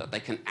 that they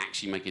can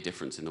actually make a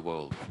difference in the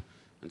world.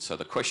 And so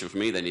the question for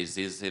me then is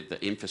it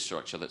the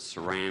infrastructure that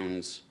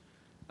surrounds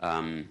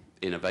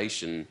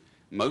innovation?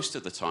 Most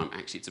of the time,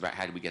 actually, it's about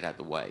how do we get out of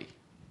the way?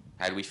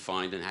 How do we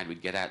find and how do we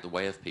get out of the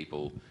way of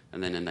people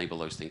and then enable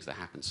those things to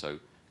happen? So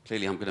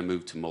clearly, I'm going to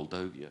move to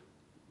Moldova.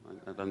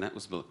 And that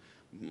was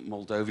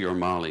Moldova or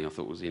Mali, I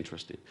thought was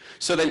interesting.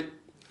 So then,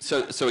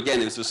 so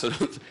again, it's a sort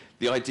of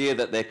the idea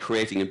that they're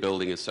creating and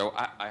building. And so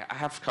I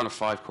have kind of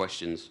 5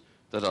 questions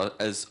that are,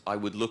 as I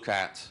would look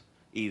at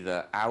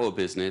either our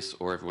business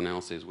or everyone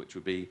else's, which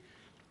would be,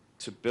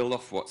 to build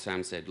off what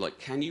Sam said, like,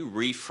 can you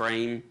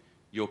reframe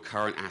your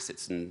current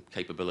assets and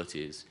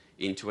capabilities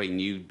into a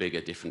new, bigger,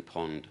 different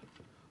pond?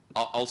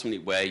 Ultimately,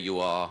 where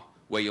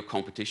your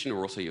competition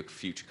or also your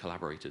future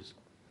collaborators.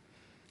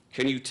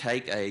 Can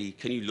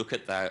you look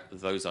at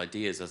those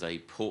ideas as a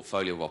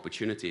portfolio of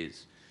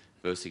opportunities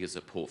versus as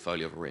a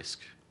portfolio of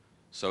risk?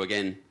 So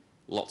again,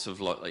 lots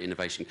of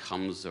innovation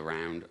comes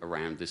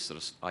around this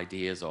sort of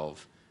ideas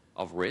of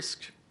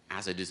risk.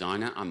 As a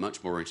designer, I'm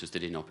much more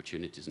interested in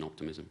opportunities and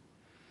optimism.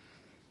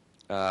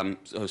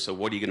 So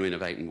what are you going to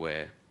innovate and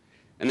where?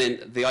 And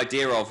then the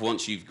idea of,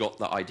 once you've got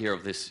the idea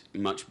of this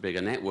much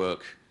bigger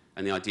network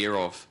and the idea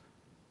of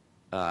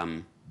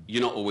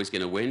you're not always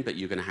going to win, but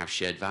you're going to have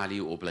shared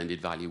value or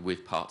blended value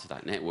with parts of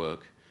that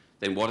network,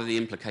 then what are the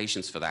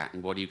implications for that?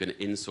 And what are you going to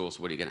insource?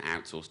 What are you going to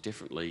outsource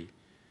differently?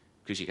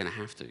 Because you're going to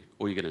have to,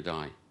 or you're going to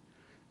die.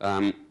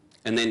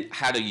 And then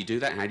how do you do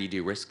that? How do you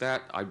de-risk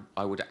that?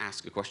 I would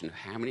ask a question of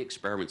how many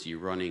experiments are you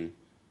running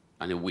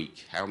in a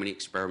week? How many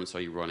experiments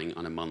are you running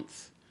on a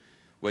month?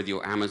 Whether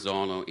you're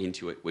Amazon or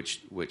Intuit,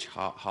 which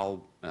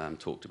Hal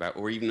talked about,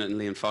 or even in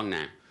Lian Feng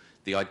now,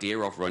 the idea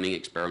of running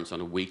experiments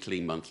on a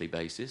weekly, monthly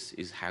basis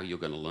is how you're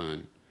going to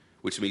learn,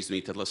 which leads me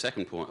to the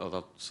second point, or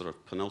the sort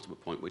of penultimate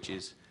point, which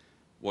is,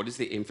 what is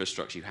the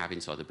infrastructure you have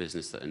inside the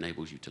business that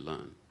enables you to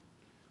learn?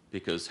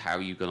 Because how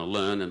are you going to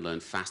learn and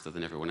learn faster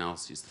than everyone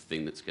else is the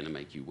thing that's going to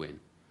make you win.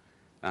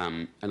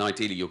 And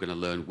ideally, you're going to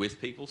learn with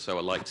people. So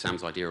I like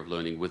Sam's idea of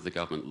learning with the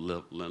government,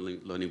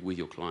 learning with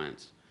your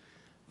clients.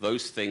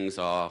 Those things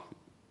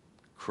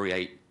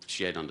create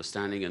shared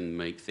understanding and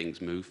make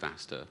things move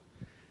faster.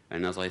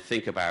 And as I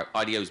think about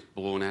IDEO's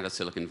born out of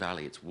Silicon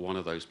Valley, it's one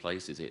of those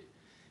places.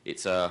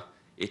 It's a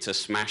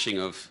smashing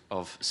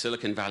of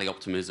Silicon Valley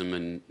optimism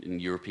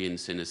and European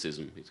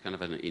cynicism. It's kind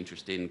of an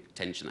interesting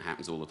tension that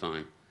happens all the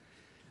time.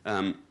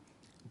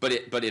 But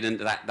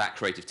that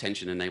creative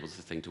tension enables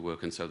the thing to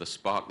work. And so the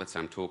spark that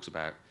Sam talks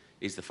about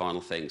is the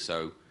final thing.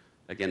 So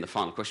again, the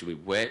final question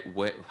would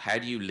be, how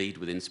do you lead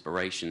with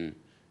inspiration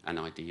and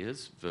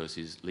ideas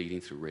versus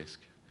leading through risk?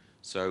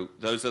 So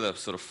those are the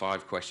sort of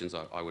 5 questions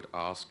I would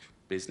ask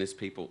business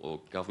people or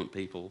government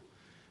people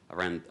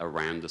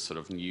around the sort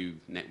of new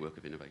network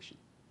of innovation.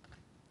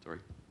 Sorry,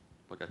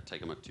 I've got to take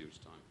them at 2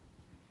 time.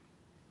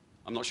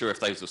 I'm not sure if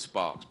those are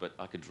sparks, but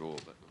I could draw.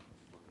 But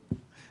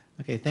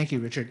Okay, thank you,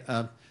 Richard.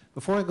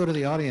 Before I go to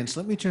the audience,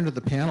 let me turn to the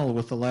panel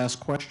with the last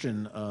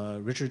question.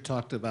 Richard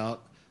talked a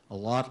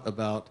lot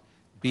about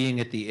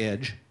being at the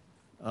edge.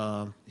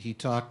 He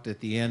talked at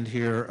the end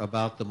here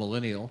about the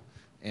millennial.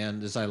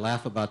 And as I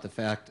laugh about the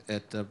fact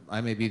that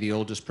I may be the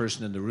oldest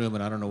person in the room,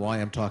 and I don't know why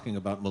I'm talking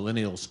about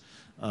millennials,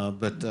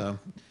 but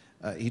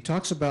he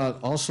talks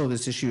about also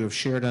this issue of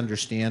shared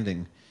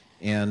understanding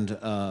and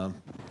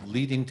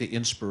leading to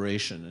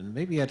inspiration. And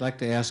maybe I'd like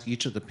to ask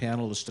each of the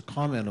panelists to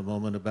comment a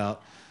moment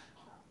about,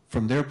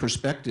 from their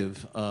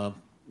perspective,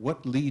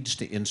 what leads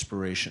to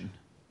inspiration?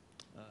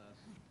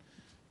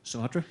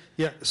 Suhatra?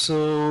 Yeah,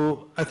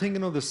 so I think,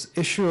 this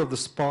issue of the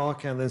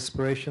spark and the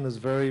inspiration is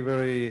very,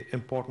 very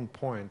important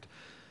point.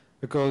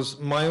 Because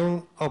my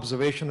own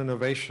observation in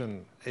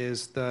innovation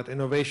is that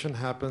innovation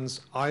happens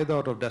either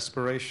out of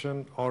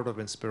desperation or out of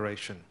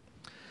inspiration.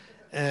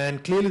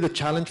 And clearly the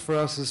challenge for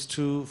us is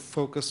to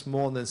focus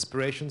more on the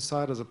inspiration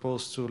side as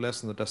opposed to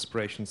less on the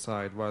desperation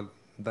side, while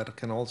that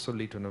can also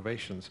lead to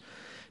innovations.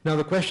 Now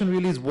the question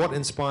really is, what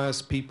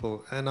inspires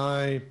people? And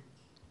I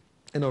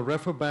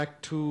refer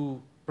back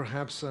to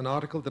perhaps an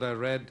article that I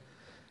read.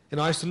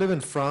 I used to live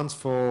in France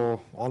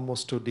for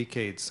almost 2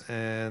 decades.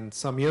 And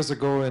some years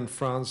ago in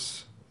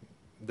France,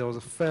 there was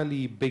a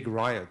fairly big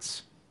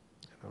riots,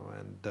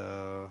 and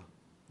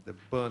they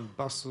burned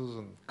buses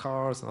and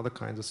cars and other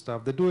kinds of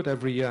stuff. They do it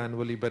every year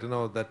annually, but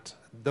that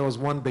there was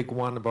one big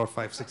one about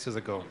 5-6 years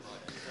ago.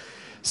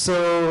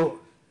 So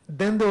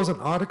then there was an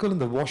article in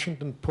the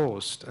Washington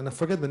Post, and I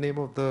forget the name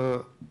of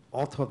the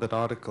author of that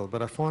article,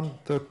 but I found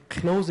the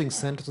closing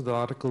sentence of the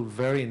article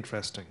very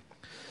interesting.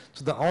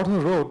 So the author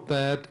wrote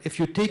that if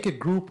you take a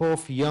group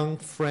of young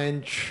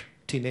French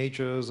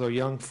teenagers or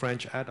young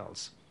French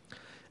adults,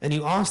 and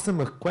you ask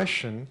them a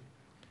question,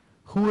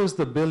 who is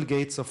the Bill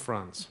Gates of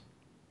France?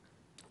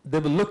 They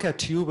will look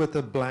at you with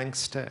a blank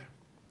stare.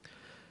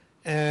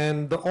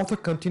 And the author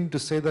continued to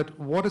say that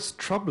what is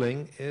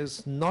troubling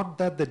is not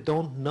that they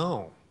don't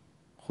know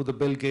who the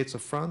Bill Gates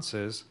of France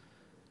is.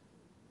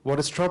 What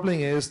is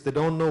troubling is they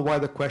don't know why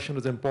the question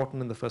was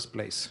important in the first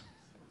place.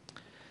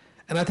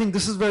 And I think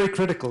this is very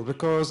critical,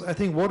 because I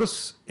think what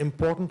is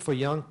important for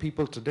young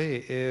people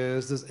today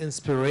is this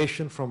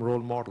inspiration from role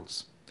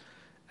models.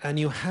 And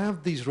you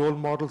have these role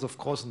models, of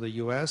course, in the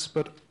US,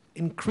 but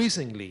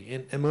increasingly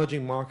in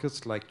emerging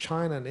markets like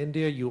China and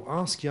India, you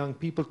ask young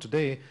people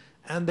today,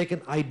 and they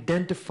can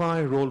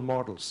identify role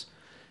models.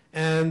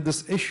 And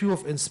this issue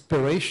of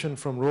inspiration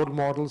from role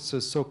models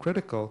is so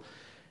critical.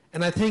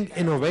 And I think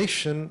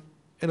innovation,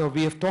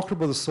 we have talked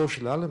about the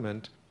social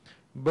element,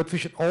 but we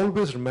should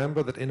always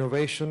remember that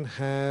innovation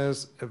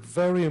has a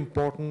very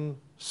important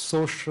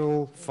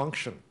social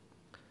function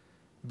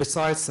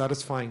besides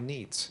satisfying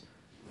needs.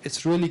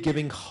 It's really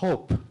giving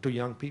hope to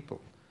young people.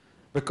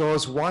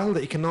 Because while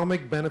the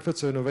economic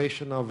benefits of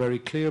innovation are very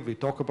clear, we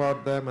talk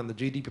about them, and the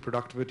GDP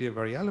productivity are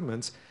very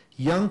elements,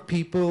 young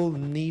people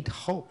need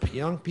hope.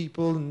 Young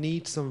people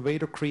need some way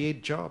to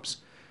create jobs.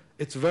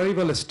 It's very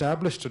well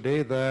established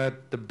today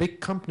that the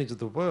big companies of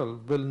the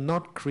world will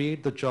not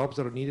create the jobs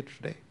that are needed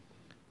today.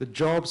 The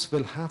jobs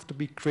will have to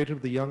be created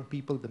with the young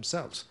people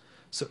themselves.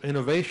 So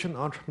innovation,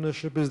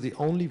 entrepreneurship is the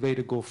only way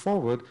to go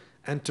forward.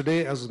 And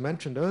today, as was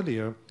mentioned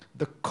earlier,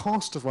 the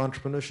cost of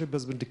entrepreneurship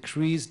has been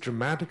decreased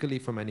dramatically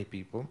for many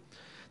people.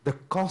 The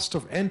cost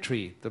of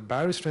entry, the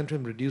barriers to entry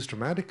have reduced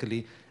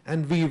dramatically,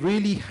 and we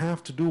really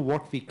have to do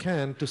what we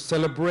can to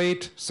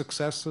celebrate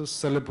successes,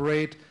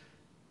 celebrate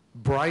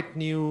bright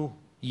new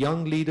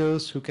young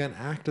leaders who can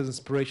act as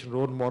inspiration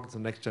role models to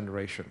the next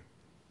generation.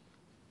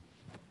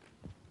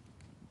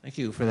 Thank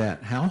you for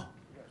that. Hal?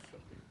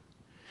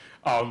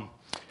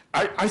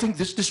 I think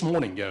this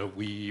morning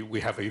we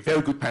have a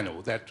very good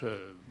panel that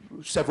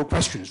several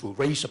questions were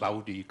raised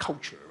about the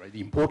culture, right? The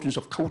importance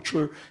of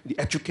culture, the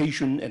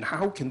education, and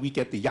how can we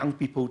get the young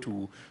people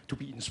to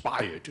be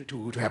inspired,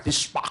 to have this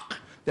spark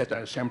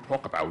that Sam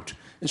talked about.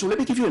 And so let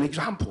me give you an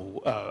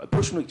example. A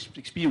personal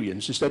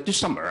experience is that this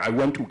summer I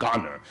went to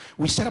Ghana.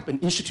 We set up an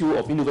Institute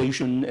of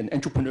Innovation and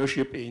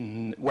Entrepreneurship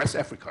in West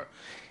Africa.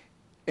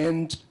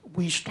 And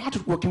we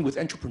started working with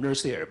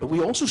entrepreneurs there, but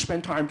we also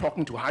spent time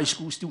talking to high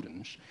school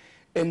students.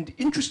 And the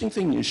interesting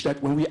thing is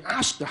that when we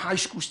asked the high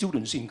school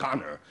students in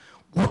Ghana,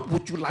 what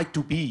would you like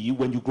to be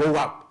when you grow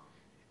up?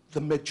 The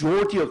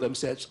majority of them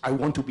says, I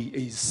want to be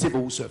a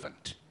civil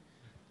servant.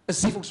 A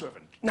civil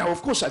servant. Now,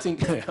 of course, I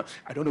think,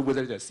 I don't know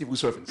whether there are civil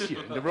servants here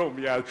in the room.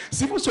 Yeah,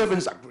 civil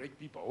servants are great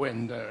people,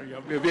 and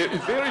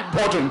it's very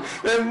important.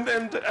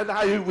 And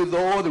I, with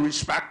all the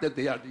respect that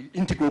they are the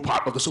integral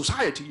part of the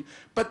society,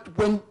 but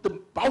when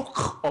the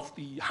bulk of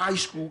the high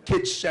school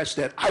kids says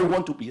that I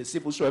want to be a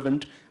civil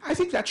servant, I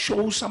think that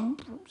shows some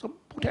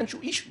potential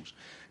issues.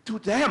 To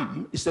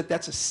them, is that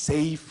that's a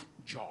safe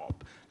job.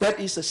 That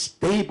is a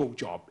stable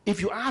job. If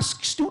you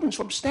ask students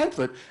from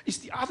Stanford, it's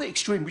the other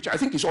extreme, which I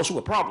think is also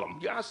a problem.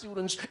 You ask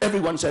students,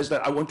 everyone says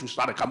that I want to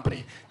start a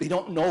company. They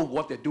don't know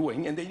what they're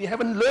doing, and they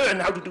haven't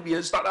learned how to do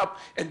a startup,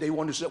 and they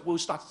want to say, we'll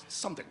start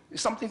something.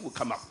 Something will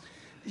come up.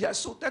 Yeah,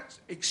 so that's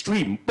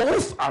extreme.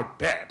 Both are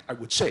bad, I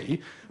would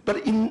say,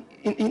 but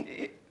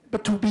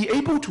but to be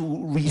able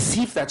to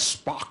receive that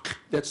spark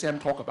that Sam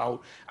talked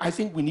about, I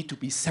think we need to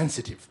be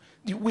sensitive.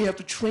 We have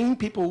to train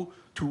people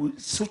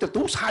so that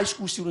those high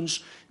school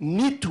students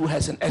need to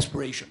have an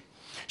aspiration,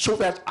 so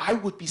that I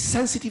would be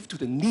sensitive to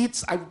the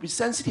needs, I would be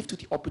sensitive to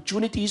the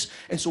opportunities,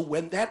 and so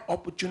when that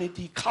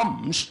opportunity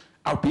comes,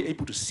 I'll be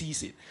able to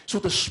seize it. So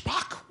the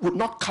spark would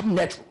not come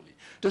naturally.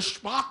 The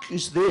spark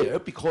is there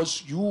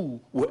because you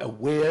were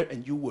aware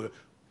and you were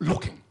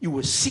looking, you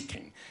were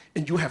seeking,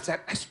 and you have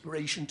that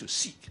aspiration to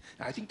seek.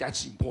 And I think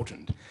that's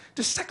important.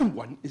 The second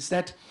one is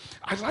that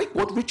I like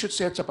what Richard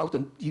said about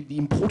the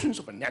importance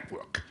of a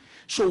network.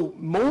 So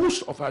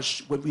most of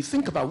us, when we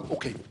think about,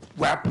 okay,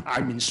 web,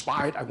 I'm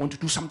inspired, I want to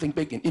do something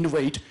big and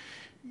innovate,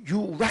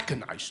 you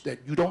recognize that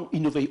you don't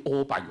innovate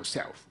all by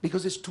yourself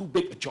because it's too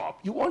big a job.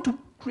 You want to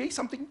create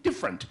something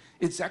different.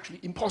 It's actually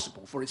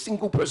impossible for a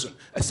single person,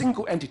 a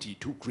single entity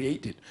to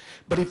create it.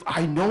 But if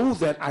I know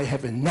that I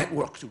have a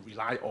network to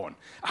rely on,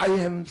 I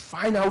am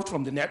find out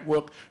from the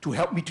network to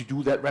help me to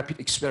do that rapid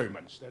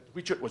experiments that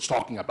Richard was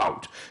talking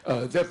about.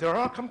 That there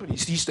are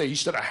companies these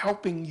days that are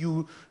helping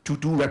you to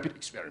do rapid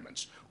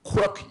experiments.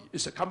 Quirky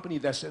is a company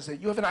that says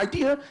that you have an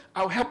idea,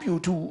 I'll help you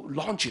to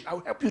launch it,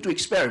 I'll help you to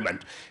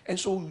experiment. And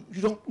so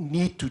you don't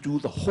need to do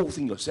the whole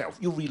thing yourself.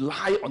 You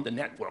rely on the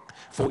network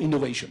for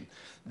innovation.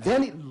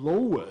 Then it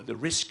lowers the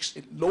risks,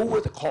 it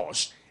lowers the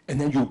cost, and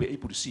then you'll be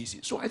able to seize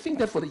it. So I think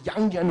that for the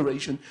young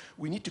generation,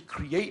 we need to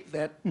create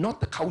that,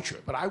 not the culture,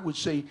 but I would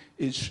say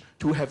is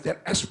to have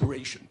that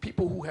aspiration.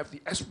 People who have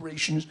the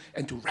aspirations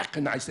and to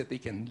recognize that they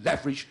can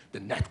leverage the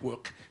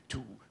network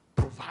to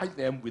provide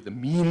them with the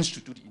means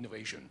to do the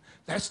innovation.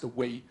 That's the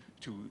way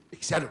to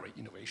accelerate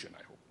innovation,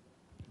 I hope.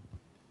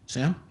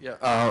 Sam? Yeah,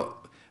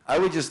 I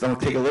would just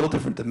take a little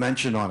different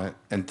dimension on it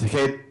and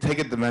take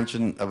a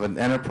dimension of an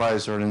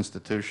enterprise or an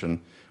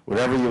institution,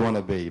 whatever you want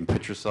to be, and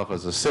put yourself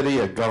as a city,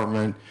 a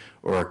government,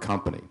 or a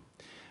company.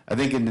 I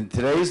think in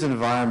today's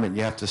environment,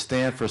 you have to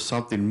stand for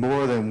something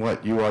more than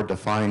what you are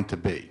defined to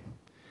be.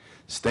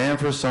 Stand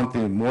for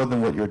something more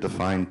than what you're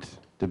defined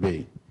to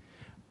be.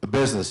 A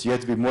business, you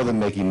have to be more than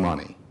making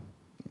money.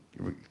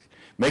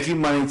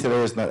 Making money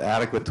today is not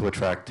adequate to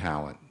attract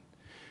talent.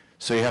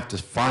 So you have to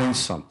find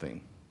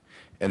something.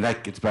 And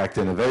that gets back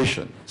to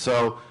innovation.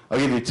 So I'll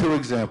give you two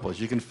examples.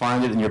 You can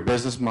find it in your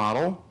business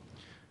model.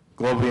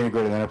 Globally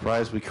integrated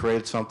enterprise, we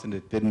created something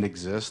that didn't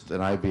exist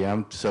in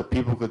IBM so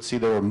people could see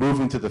they were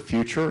moving to the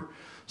future.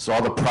 So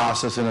all the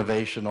process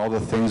innovation, all the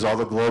things, all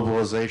the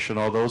globalization,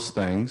 all those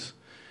things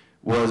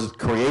was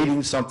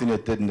creating something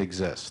that didn't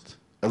exist.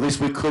 At least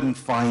we couldn't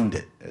find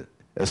it.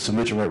 As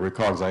Sumitra might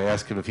recall, because I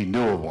asked him if he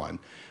knew of one.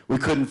 We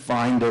couldn't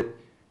find it,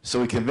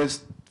 so we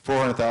convinced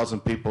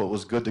 400,000 people it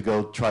was good to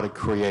go try to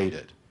create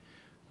it.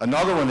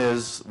 Another one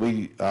is,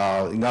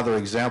 another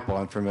example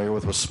I'm familiar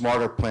with was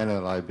Smarter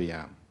Planet at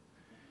IBM.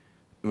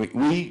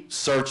 We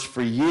searched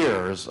for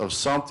years of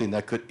something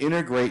that could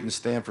integrate and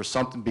stand for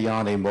something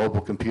beyond a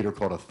mobile computer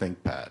called a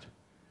ThinkPad.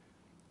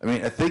 I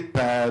mean, a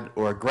ThinkPad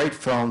or a great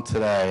phone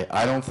today,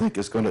 I don't think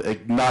is going to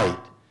ignite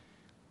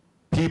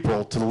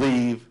people to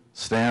leave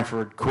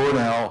Stanford,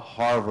 Cornell,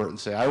 Harvard, and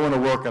say, I want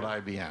to work at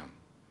IBM.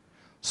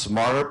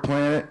 Smarter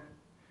Planet,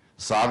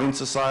 solving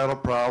societal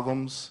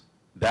problems,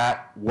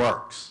 that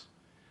works.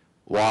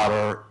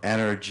 Water,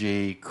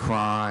 energy,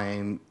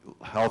 crime,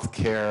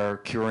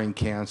 healthcare, curing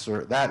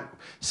cancer, that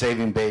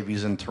saving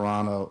babies in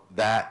Toronto,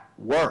 that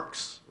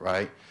works,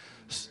 right?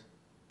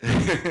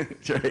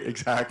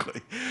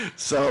 Exactly.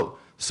 So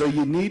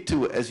you need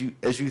to, as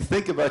you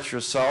think about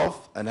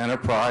yourself, an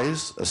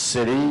enterprise, a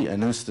city,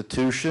 an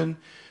institution,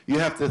 you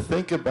have to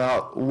think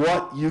about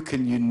what you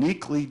can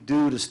uniquely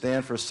do to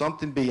stand for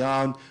something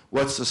beyond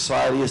what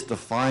society has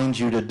defined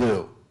you to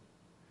do.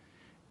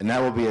 And that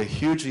will be a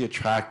hugely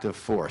attractive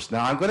force.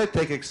 Now, I'm going to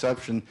take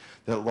exception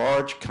that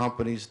large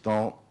companies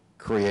don't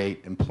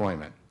create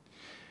employment.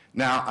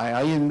 Now,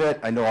 I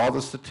admit I know all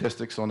the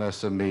statistics on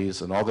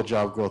SMEs and all the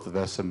job growth of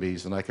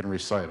SMEs, and I can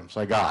recite them,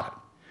 so I got it.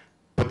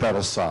 Put that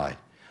aside.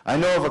 I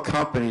know of a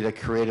company that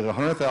created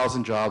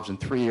 100,000 jobs in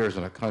 3 years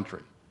in a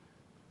country.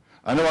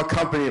 I know a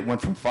company that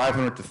went from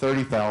 500 to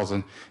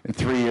 30,000 in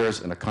 3 years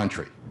in a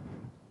country.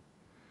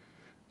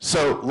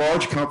 So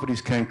large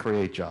companies can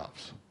create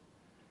jobs.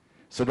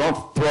 So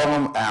don't throw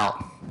them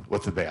out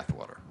with the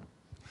bathwater.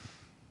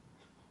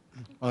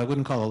 Well, I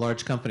wouldn't call a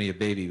large company a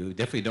baby. We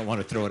definitely don't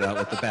want to throw it out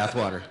with the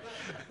bathwater.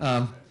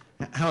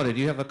 Howard,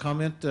 do you have a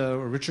comment,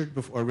 or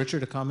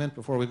Richard, a comment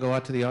before we go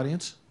out to the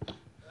audience?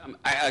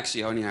 I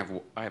actually only have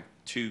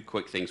two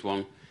quick things.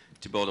 One,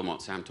 to build on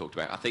what Sam talked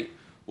about. I think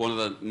one of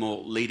the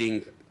more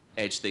leading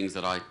edge things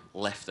that I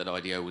left at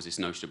IDEO was this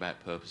notion about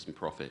purpose and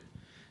profit.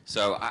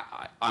 So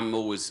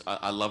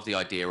I love the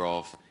idea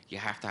of you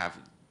have to have.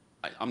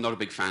 I'm not a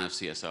big fan of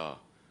CSR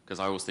because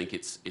I always think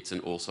it's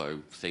an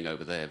also thing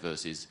over there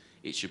versus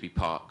it should be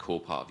core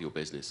part of your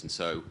business. And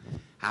so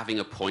having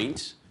a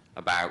point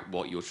about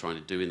what you're trying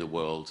to do in the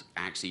world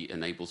actually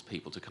enables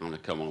people to kind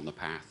of come on the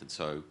path. And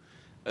so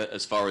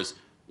as far as,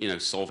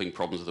 solving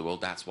problems of the world,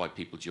 that's why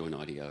people join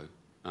IDEO.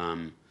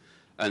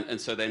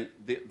 And so then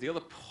the other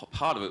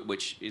part of it,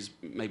 which is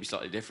maybe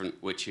slightly different,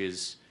 which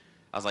is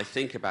as I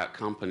think about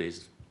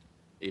companies,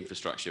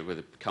 infrastructure,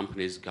 whether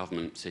companies,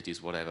 government,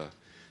 cities, whatever,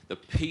 the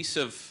piece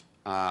of,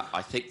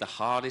 I think the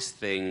hardest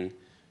thing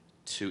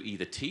to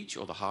either teach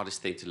or the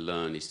hardest thing to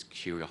learn is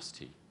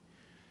curiosity.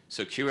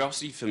 So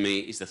curiosity for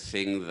me is the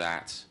thing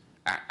that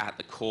at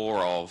the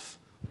core of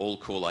all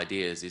cool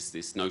ideas is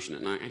this notion,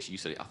 and actually you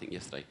said it I think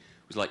yesterday,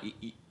 was like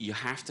you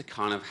have to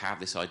kind of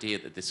have this idea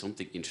that there's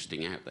something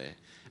interesting out there.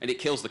 And it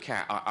kills the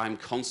cat. I'm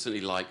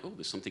constantly like, oh,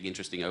 there's something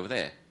interesting over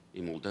there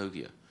in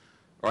Moldova,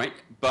 right?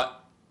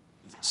 But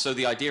so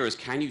the idea is,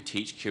 can you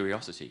teach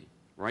curiosity?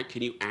 Right?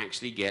 Can you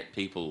actually get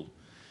people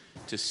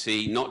to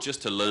see, not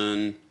just to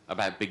learn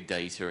about big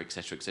data, et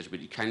cetera,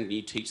 but can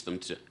you teach them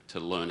to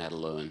learn how to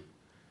learn?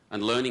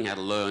 And learning how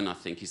to learn, I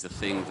think, is the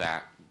thing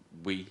that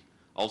we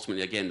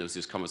ultimately, again, there was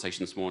this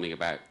conversation this morning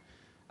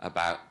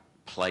about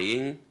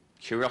playing.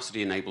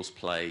 Curiosity enables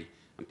play,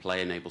 and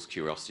play enables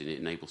curiosity, and it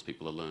enables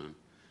people to learn.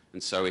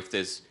 And so if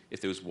there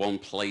was one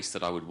place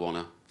that I would want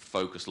to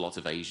focus lots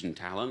of Asian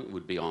talent,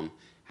 would be on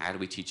how do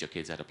we teach our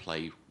kids how to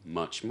play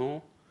much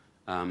more?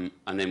 And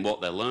then what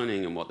they're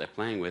learning and what they're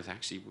playing with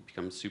actually would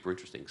become super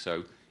interesting.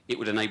 So it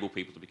would enable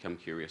people to become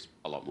curious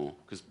a lot more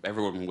because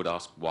everyone would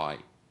ask why.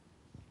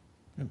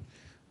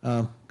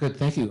 Good,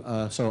 thank you.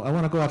 So I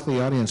want to go out to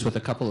the audience with a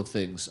couple of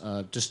things.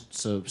 Just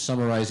so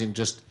summarizing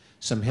just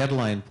some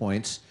headline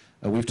points.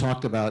 We've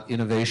talked about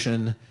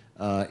innovation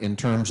in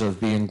terms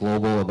of being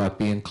global, about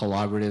being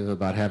collaborative,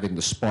 about having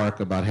the spark,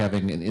 about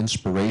having an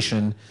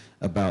inspiration,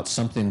 about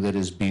something that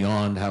is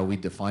beyond how we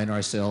define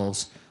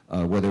ourselves.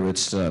 Whether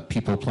it's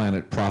people,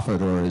 planet,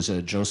 profit, or as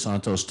Joe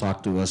Santos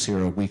talked to us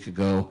here a week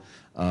ago,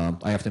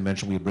 I have to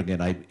mention we bring in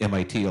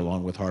MIT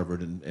along with Harvard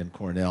and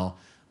Cornell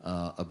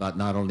about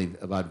not only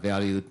about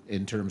value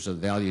in terms of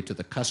value to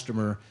the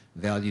customer,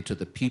 value to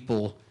the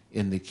people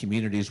in the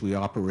communities we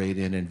operate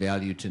in, and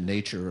value to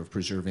nature of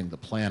preserving the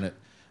planet.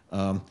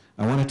 I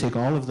want to take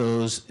all of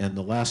those and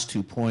the last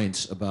 2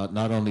 points about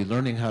not only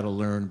learning how to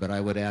learn, but I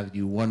would add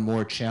you one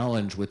more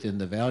challenge within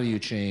the value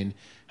chain.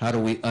 How do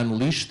we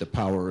unleash the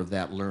power of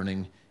that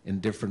learning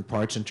in different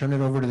parts? And turn it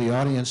over to the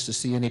audience to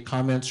see any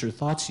comments or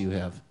thoughts you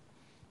have.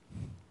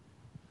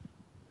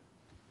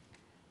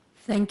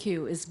 Thank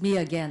you. It's me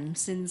again.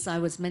 Since I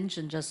was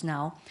mentioned just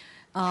now,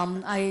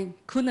 I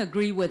couldn't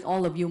agree with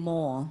all of you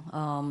more.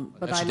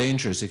 But that's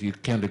dangerous if you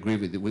can't agree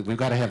with it. We've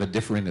got to have a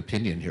differing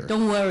opinion here.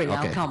 Don't worry, okay.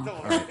 I'll come.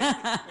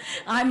 Right.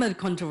 I'm a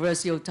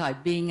controversial type,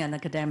 being an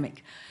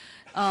academic.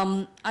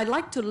 I'd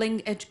like to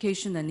link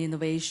education and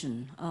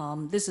innovation.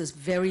 This is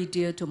very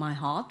dear to my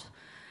heart.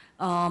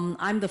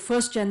 I'm the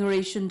first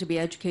generation to be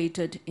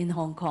educated in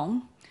Hong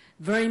Kong,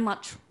 very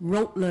much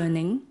rote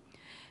learning.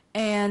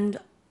 And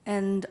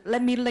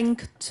let me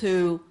link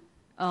to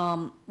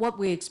what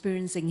we're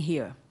experiencing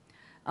here.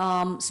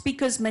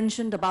 Speakers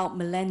mentioned about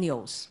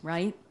millennials,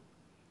 right?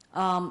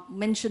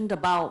 Mentioned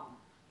about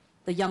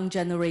the young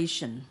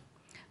generation,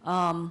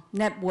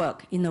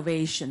 network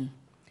innovation.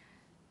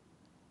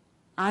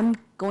 I'm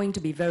going to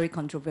be very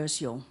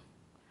controversial.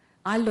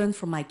 I learn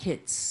from my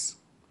kids.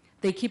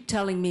 They keep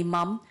telling me,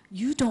 Mom,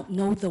 you don't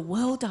know the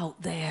world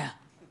out there.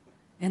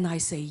 And I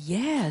say,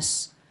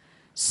 yes.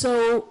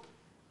 So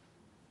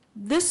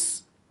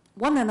this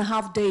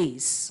 1.5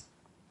 days,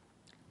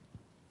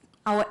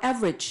 our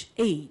average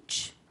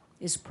age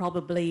is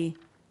probably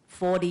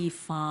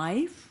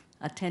 45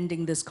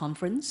 attending this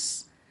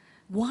conference.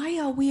 Why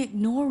are we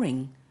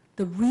ignoring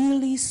the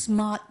really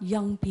smart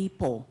young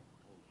people?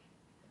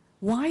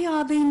 Why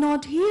are they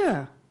not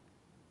here?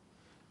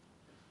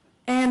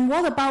 And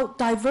what about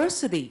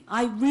diversity?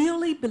 I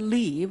really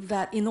believe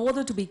that in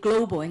order to be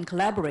global and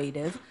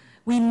collaborative,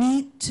 we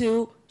need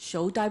to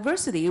show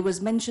diversity. It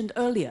was mentioned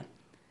earlier.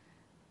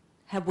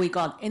 Have we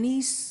got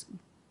any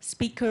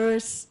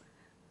speakers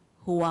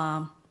who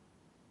are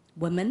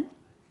women,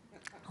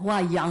 who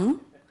are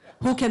young,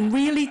 who can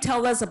really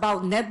tell us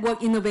about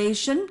network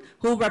innovation,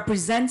 who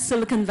represent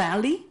Silicon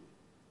Valley?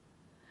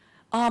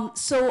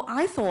 So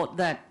I thought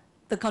that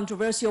the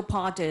controversial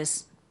part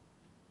is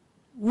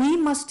we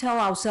must tell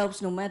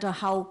ourselves, no matter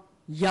how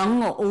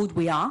young or old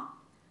we are,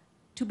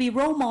 to be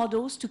role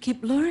models, to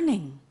keep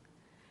learning.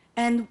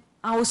 And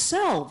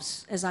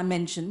ourselves, as I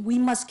mentioned, we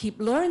must keep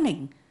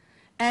learning.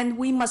 And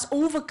we must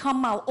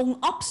overcome our own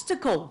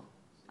obstacle,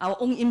 our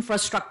own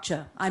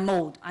infrastructure. I'm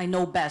old, I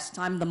know best,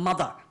 I'm the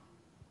mother.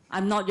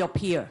 I'm not your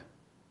peer.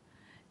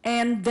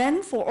 And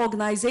then for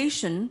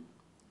organization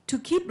to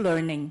keep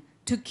learning,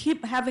 to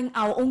keep having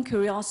our own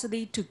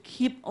curiosity, to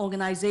keep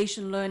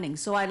organization learning.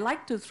 So I'd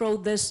like to throw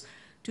this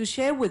to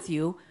share with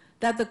you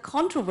that the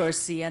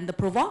controversy and the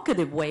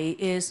provocative way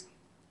is,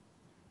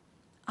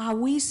 are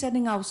we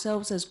setting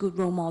ourselves as good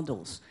role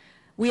models?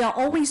 We are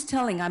always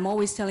telling, I'm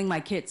always telling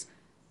my kids,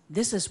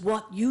 this is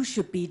what you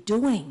should be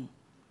doing.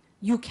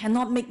 You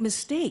cannot make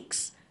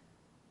mistakes.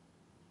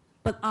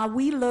 But are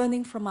we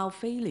learning from our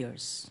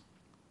failures?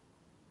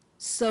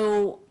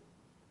 So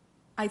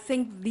I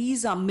think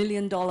these are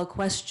million-dollar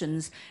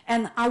questions.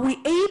 And are we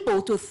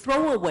able to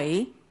throw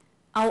away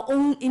our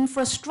own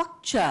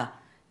infrastructure,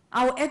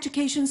 our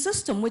education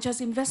system, which has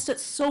invested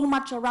so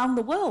much around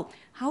the world?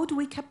 How do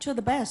we capture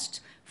the best?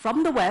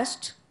 From the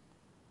West,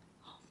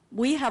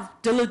 we have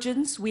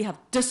diligence, we have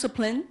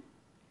discipline,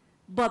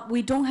 but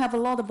we don't have a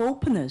lot of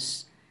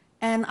openness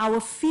and our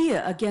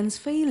fear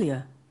against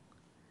failure.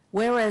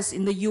 Whereas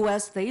in the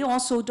US, they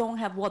also don't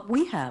have what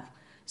we have.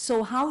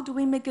 So how do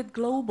we make it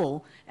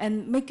global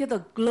and make it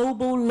a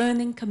global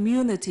learning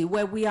community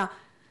where we are,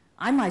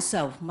 I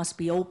myself must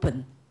be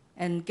open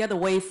and get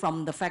away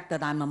from the fact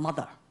that I'm a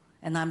mother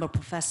and I'm a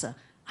professor.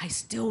 I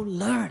still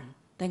learn.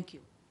 Thank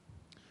you.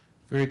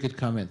 Very good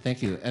comment.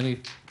 Thank you.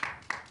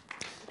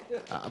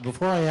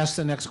 Before I ask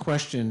the next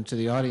question to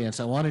the audience,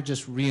 I want to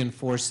just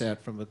reinforce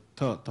that from a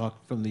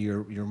talk from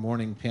your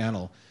morning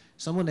panel.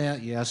 Someone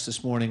asked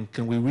this morning,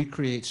 can we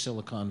recreate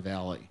Silicon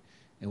Valley?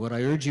 And what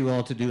I urge you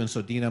all to do, and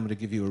so Dean, I'm going to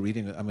give you a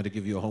reading, I'm going to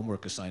give you a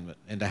homework assignment,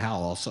 and to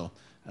Hal also,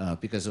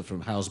 because of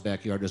from Hal's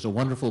backyard. There's a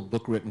wonderful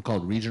book written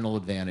called Regional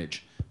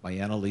Advantage by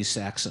Annalise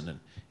Saxon,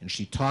 and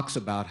she talks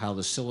about how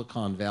the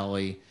Silicon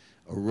Valley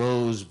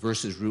arose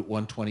versus Route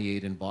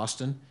 128 in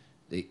Boston.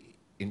 The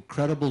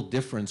incredible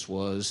difference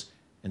was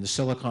in the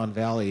Silicon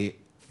Valley,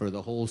 for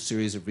the whole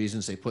series of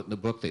reasons they put in the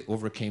book, they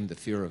overcame the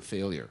fear of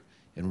failure.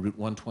 In Route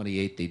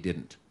 128, they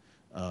didn't.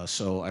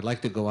 So I'd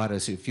like to go out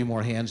and see a few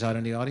more hands out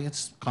in the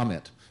audience.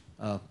 Comment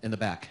in the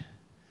back.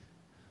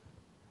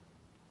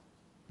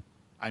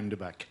 I'm the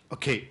back.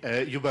 Okay,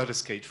 Hubert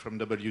escaped from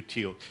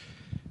WTO.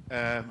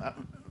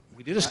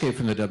 We did escape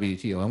from the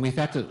WTO, and in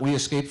fact, we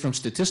escaped from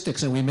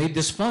statistics, and we made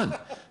this fun.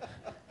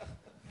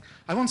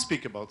 I won't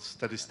speak about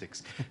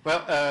statistics.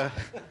 Well,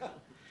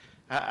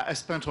 I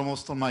spent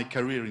almost all my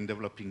career in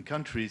developing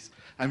countries.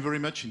 I'm very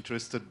much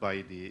interested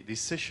by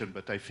this session,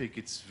 but I think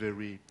it's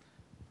very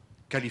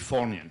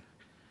Californian,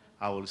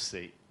 I will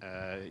say.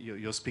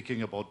 You're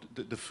speaking about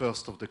the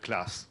first of the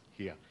class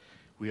here.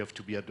 We have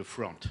to be at the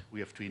front. We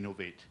have to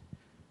innovate.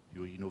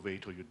 You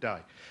innovate or you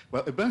die.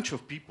 Well, a bunch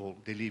of people,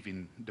 they live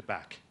in the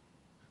back,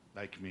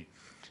 like me.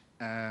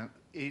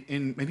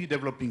 In many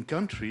developing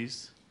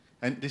countries,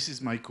 and this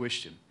is my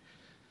question,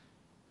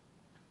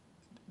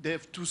 they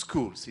have two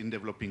schools in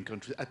developing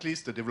countries, at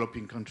least the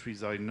developing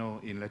countries I know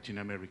in Latin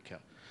America.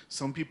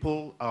 Some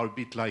people are a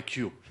bit like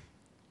you.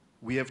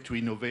 We have to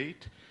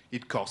innovate,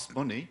 it costs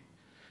money,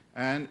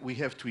 and we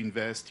have to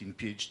invest in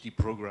PhD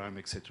program,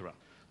 etc.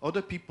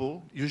 Other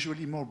people,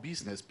 usually more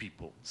business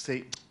people,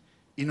 say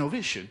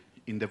innovation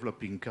in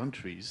developing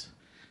countries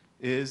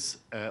is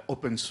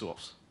open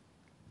source.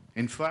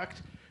 In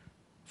fact,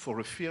 for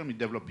a firm in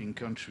developing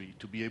country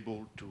to be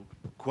able to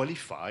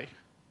qualify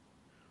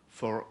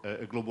for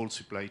a global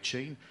supply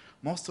chain,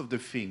 most of the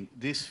thing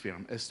this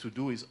firm has to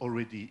do is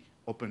already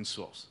open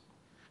source.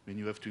 I mean,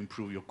 you have to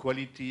improve your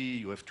quality,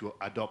 you have to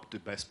adopt the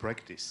best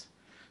practice.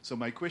 So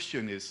my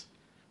question is,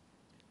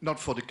 not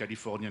for the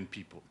Californian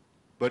people,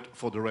 but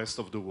for the rest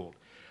of the world.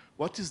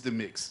 What is the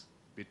mix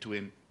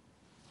between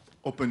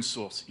open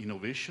source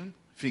innovation,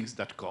 things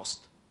that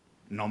cost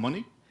no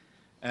money,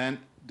 and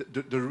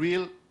the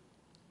real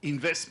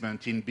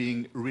investment in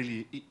being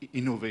really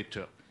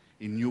innovator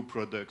in new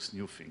products,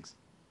 new things?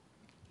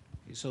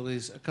 So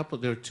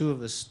there are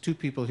two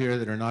people here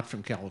that are not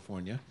from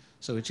California.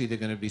 So it's either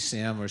going to be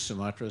Sam or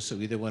Sumatra. So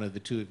either one of the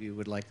two of you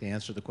would like to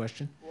answer the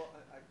question? Well,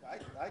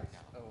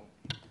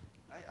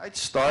 I'd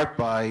start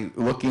by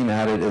looking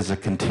at it as a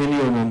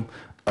continuum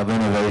of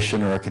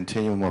innovation or a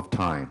continuum of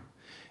time.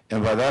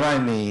 And by that I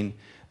mean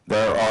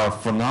there are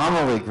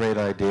phenomenally great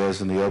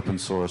ideas in the open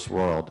source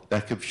world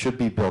that should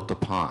be built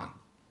upon.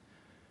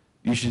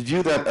 You should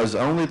view that as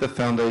only the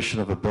foundation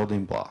of a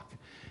building block.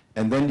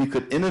 And then you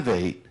could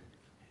innovate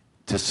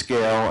to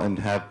scale and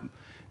have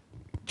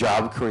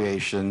job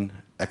creation,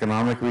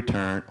 economic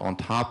return on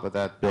top of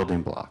that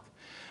building block.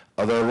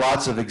 There are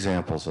lots of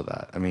examples of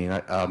that. I mean,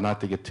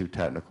 not to get too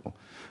technical.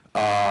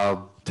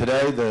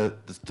 Today, the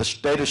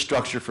data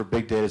structure for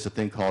big data is a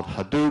thing called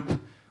Hadoop,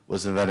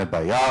 was invented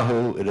by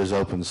Yahoo. It is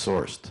open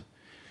sourced.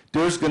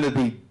 There's going to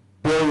be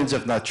billions,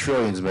 if not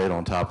trillions, made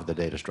on top of the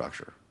data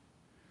structure.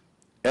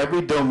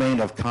 Every domain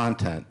of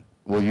content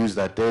will use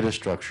that data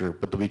structure,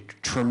 but there'll be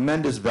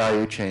tremendous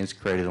value chains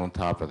created on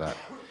top of that.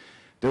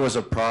 There was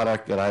a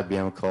product at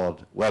IBM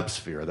called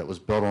WebSphere that was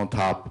built on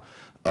top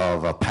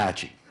of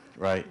Apache,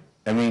 right?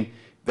 I mean,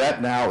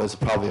 that now is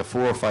probably a $4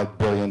 or $5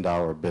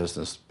 billion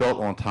business built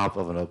on top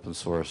of an open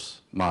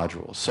source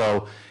module.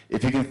 So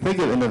if you can think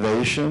of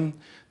innovation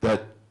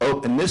that,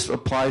 and this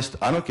applies to,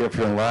 I don't care if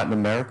you're in Latin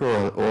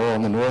America or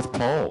on the North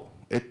Pole,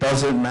 it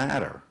doesn't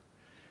matter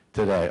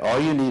today. All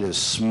you need is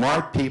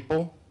smart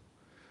people,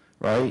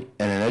 right,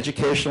 and an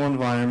educational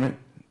environment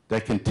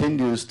that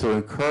continues to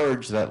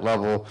encourage that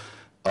level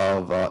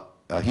of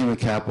human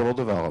capital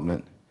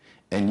development,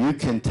 and you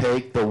can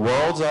take the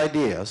world's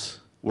ideas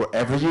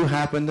wherever you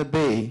happen to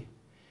be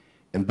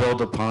and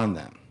build upon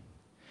them.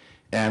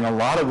 And a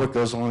lot of what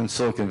goes on in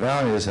Silicon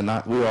Valley is, and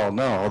we all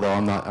know, although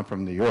I'm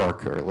from New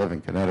York or live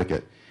in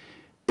Connecticut,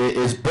 it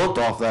is built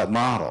off that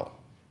model.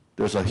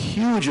 There's a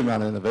huge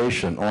amount of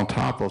innovation on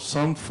top of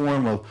some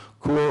form of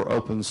core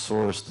open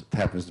source, that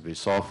happens to be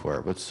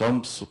software, but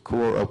some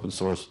core open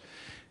source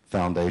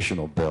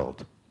foundational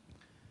build.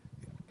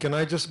 Can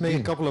I just make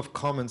a couple of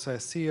comments? I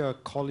see a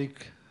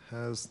colleague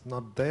is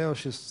not there,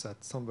 she's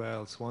sat somewhere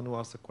else. One who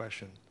asked a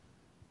question.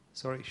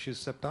 Sorry, she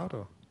stepped out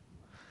or?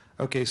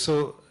 Okay,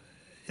 so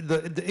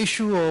the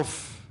issue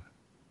of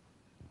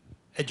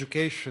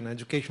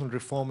educational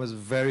reform is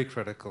very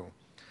critical.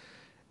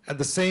 At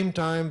the same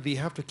time, we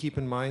have to keep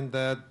in mind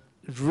that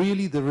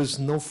really there is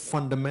no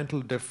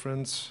fundamental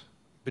difference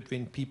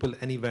between people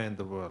anywhere in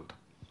the world.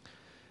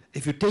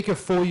 If you take a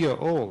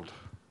 4-year-old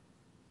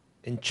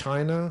in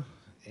China,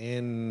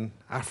 in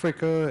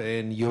Africa,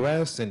 in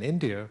US, in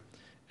India,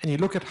 and you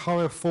look at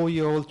how a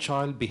 4-year-old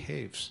child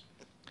behaves,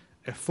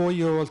 a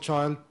 4-year-old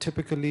child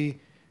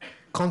typically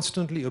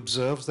constantly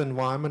observes the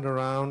environment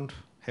around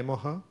him or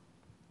her,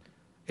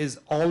 is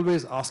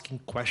always asking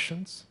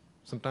questions.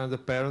 Sometimes the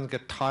parents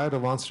get tired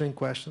of answering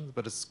questions,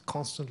 but it's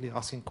constantly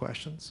asking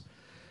questions.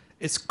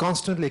 It's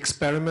constantly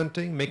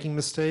experimenting, making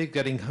mistakes,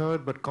 getting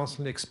hurt, but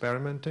constantly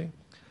experimenting.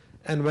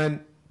 And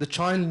when the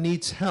child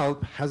needs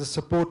help, has a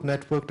support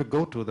network to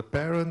go to, the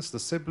parents, the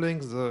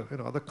siblings, the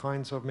other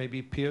kinds of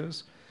maybe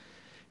peers.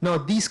 Now,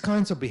 these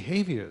kinds of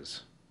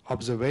behaviors,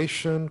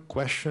 observation,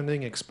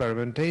 questioning,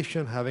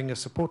 experimentation, having a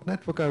support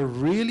network, are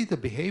really the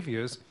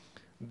behaviors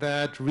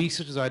that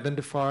research has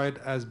identified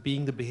as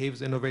being the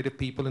behaviors of innovative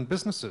people in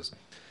businesses.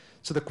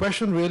 So the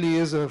question really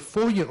is, a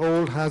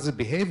 4-year-old has the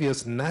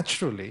behaviors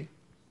naturally,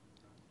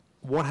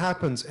 what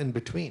happens in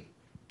between?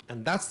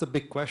 And that's the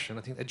big question.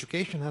 I think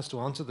education has to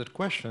answer that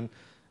question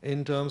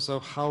in terms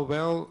of how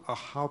well or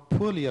how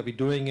poorly are we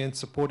doing in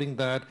supporting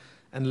that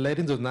and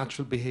letting those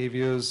natural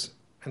behaviors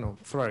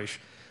flourish.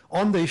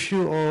 On the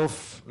issue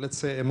of, let's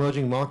say,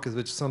 emerging markets,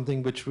 which is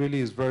something which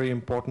really is very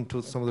important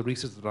to some of the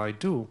research that I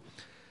do,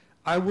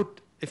 I would,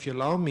 if you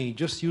allow me,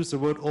 just use the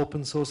word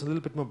open source in a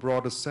little bit more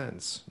broader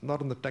sense,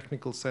 not in the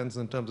technical sense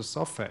in terms of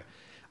software.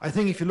 I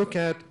think if you look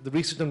at the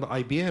research done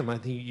by IBM, I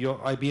think your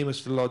IBM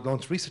has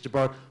launched research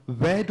about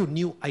where do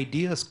new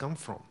ideas come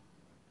from.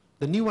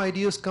 The new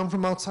ideas come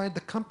from outside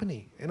the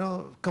company,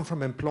 come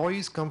from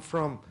employees, come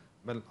from,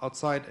 well,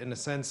 outside in a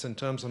sense in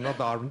terms of not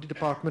the R&D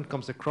department,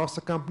 comes across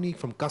the company,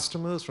 from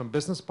customers, from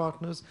business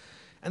partners.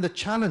 And the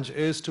challenge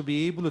is to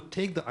be able to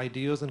take the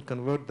ideas and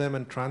convert them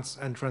and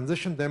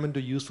transition them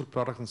into useful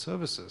products and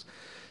services.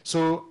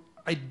 So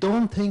I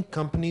don't think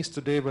companies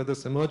today, whether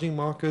it's emerging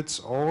markets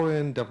or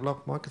in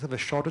developed markets, have a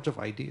shortage of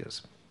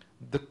ideas.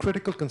 The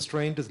critical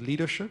constraint is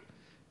leadership,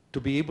 to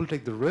be able to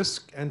take the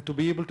risk and to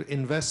be able to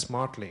invest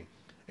smartly.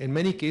 In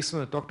many cases,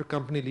 when I talk to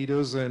company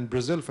leaders in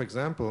Brazil, for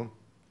example,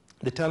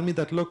 they tell me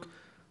that, look,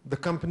 the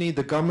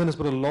government has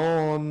put a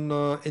law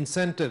on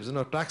incentives,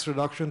 tax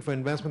reduction for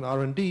investment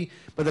R&D,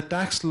 but the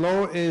tax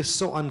law is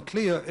so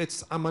unclear,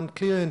 I'm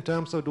unclear in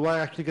terms of do I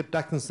actually get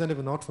tax incentive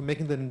or not for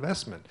making that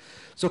investment.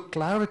 So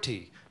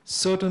clarity,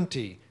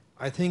 certainty,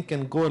 I think,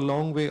 can go a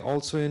long way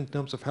also in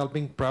terms of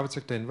helping private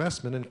sector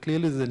investment. And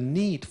clearly there's a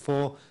need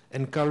for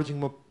encouraging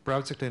more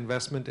private sector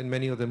investment in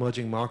many of the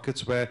emerging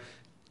markets where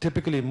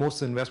typically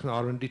most of the investment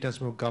R&D tends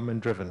to be more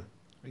government driven.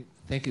 Great.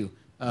 Thank you.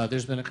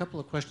 There's been a couple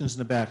of questions in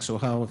the back, so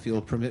Hao, if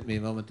you'll permit me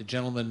a moment. The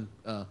gentleman.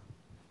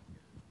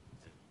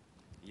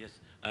 Yes.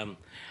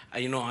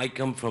 I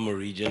come from a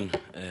region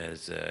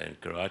in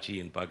Karachi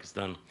in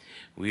Pakistan.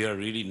 We are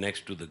really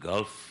next to the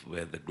Gulf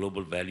where the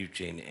global value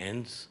chain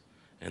ends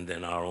and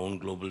then our own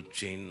global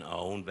chain, our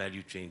own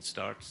value chain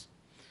starts.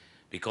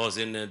 Because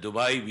in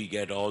Dubai, we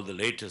get all the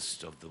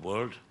latest of the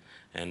world.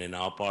 And in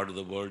our part of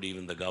the world,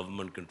 even the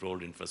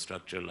government-controlled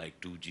infrastructure like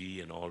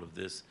 2G and all of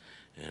this,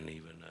 and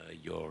even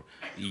your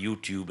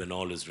YouTube and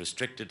all is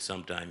restricted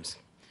sometimes.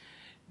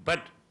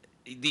 But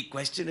the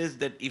question is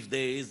that if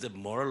there is a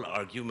moral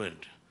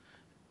argument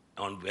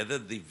on whether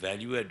the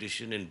value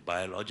addition in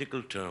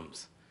biological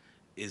terms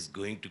is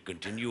going to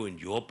continue in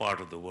your part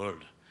of the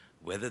world,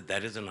 whether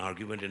that is an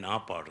argument in our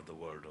part of the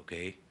world,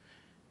 okay?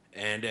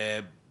 And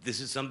this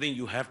is something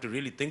you have to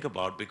really think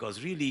about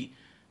because really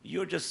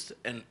you're just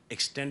an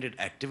extended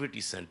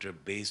activity center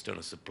based on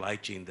a supply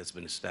chain that's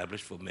been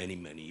established for many,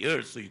 many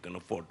years, so you can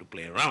afford to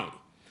play around.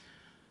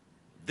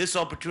 This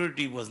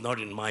opportunity was not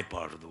in my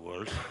part of the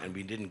world, and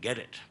we didn't get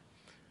it.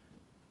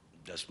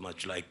 Just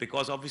much like,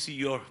 because obviously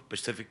your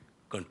Pacific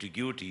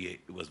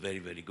contiguity was very,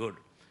 very good.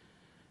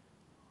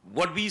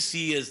 What we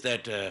see is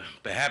that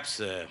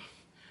perhaps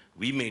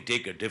we may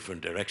take a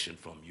different direction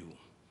from you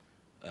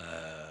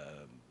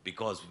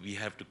because we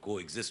have to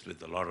coexist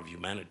with a lot of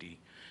humanity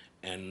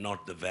and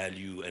not the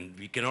value, and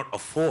we cannot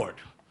afford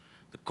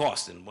the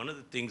cost. And one of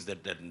the things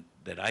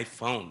that I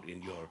found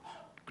in your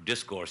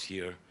discourse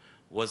here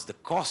was the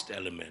cost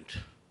element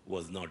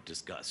was not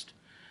discussed.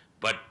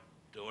 But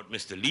what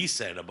Mr. Lee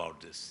said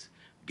about this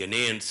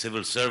Ghanaian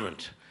civil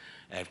servant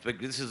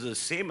aspect, this is the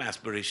same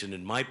aspiration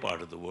in my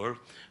part of the world,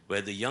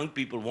 where the young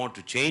people want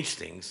to change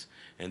things,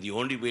 and the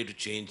only way to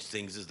change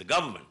things is the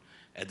government.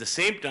 At the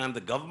same time, the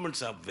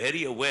governments are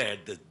very aware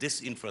that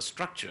this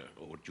infrastructure,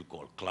 or what you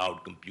call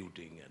cloud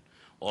computing, and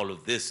all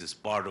of this is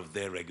part of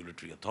their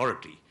regulatory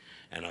authority.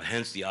 And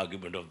hence the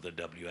argument of the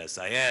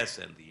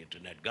WSIS and the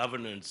internet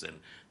governance and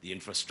the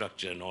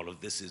infrastructure and all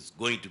of this is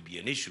going to be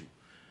an issue.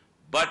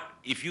 But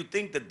if you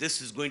think that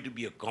this is going to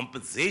be a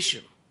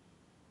compensation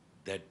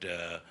that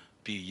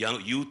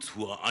young youth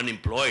who are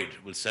unemployed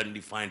will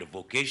suddenly find a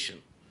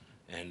vocation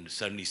and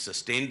suddenly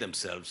sustain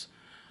themselves,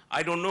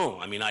 I don't know.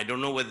 I mean, I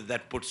don't know whether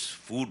that puts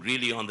food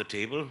really on the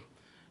table.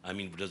 I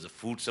mean, does the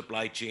food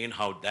supply chain,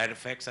 how that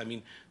affects? I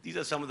mean, these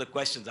are some of the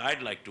questions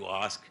I'd like to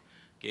ask.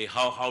 Okay,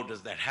 how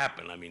does that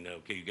happen? I mean,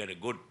 okay, you get a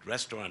good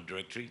restaurant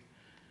directory,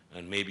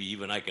 and maybe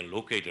even I can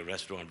locate a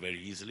restaurant very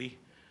easily.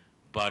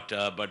 But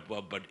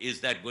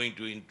is that going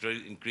to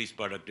increase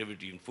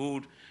productivity in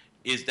food?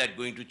 Is that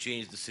going to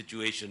change the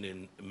situation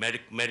in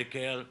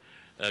Medicare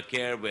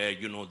care where,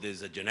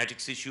 there's a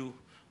genetics issue,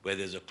 where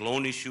there's a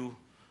clone issue?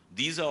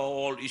 These are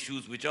all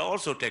issues which are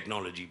also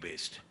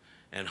technology-based.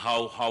 And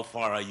how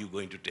far are you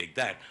going to take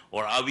that?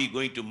 Or are we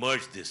going to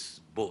merge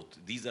this both?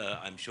 These are,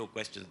 I'm sure,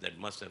 questions that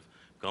must have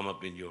come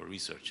up in your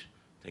research.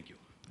 Thank you.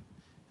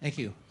 Thank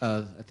you.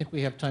 I think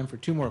we have time for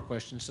two more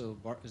questions. So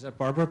is that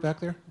Barbara back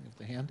there with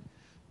the hand?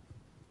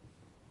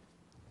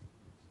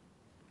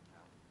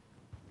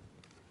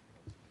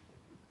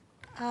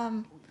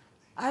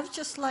 I would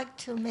just like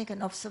to make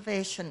an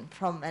observation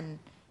from an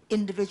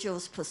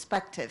individual's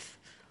perspective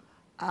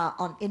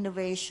on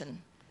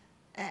innovation.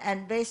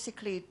 And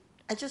basically,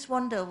 I just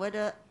wonder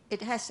whether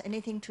it has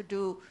anything to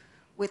do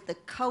with the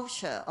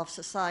culture of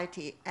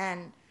society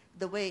and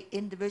the way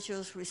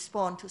individuals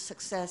respond to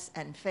success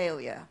and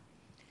failure.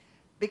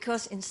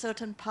 Because in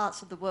certain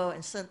parts of the world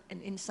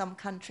and in some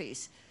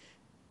countries,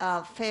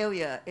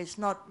 failure is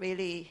not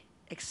really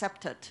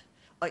accepted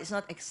or is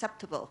not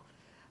acceptable.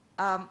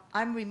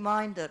 I'm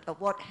reminded of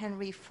what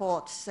Henry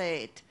Ford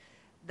said,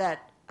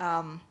 that,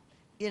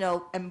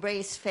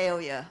 embrace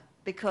failure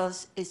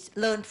because it's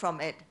learn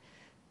from it.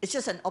 It's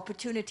just an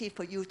opportunity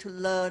for you to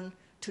learn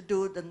to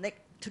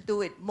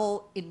do it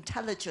more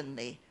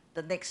intelligently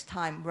the next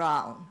time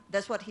round.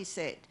 That's what he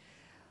said.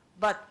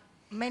 But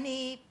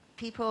many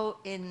people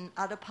in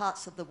other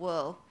parts of the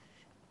world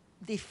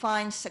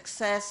define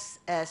success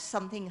as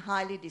something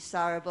highly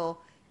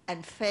desirable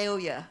and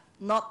failure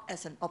not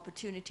as an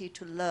opportunity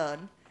to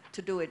learn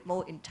to do it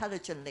more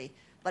intelligently,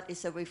 but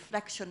it's a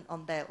reflection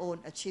on their own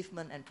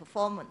achievement and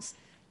performance.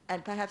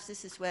 And perhaps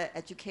this is where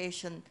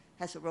education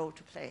has a role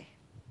to play.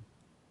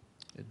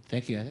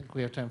 Thank you. I think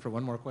we have time for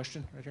one more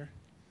question right here.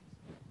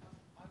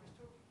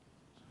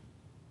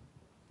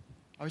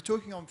 I was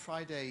talking on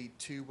Friday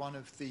to one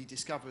of the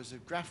discoverers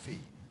of graphene,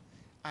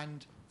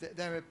 and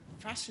they're a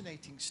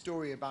fascinating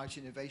story about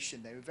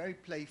innovation. They were very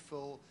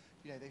playful.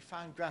 They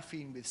found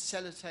graphene with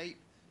sellotape,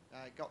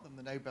 got them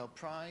the Nobel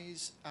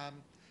Prize,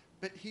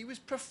 but he was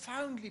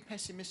profoundly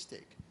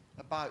pessimistic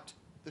about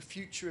the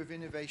future of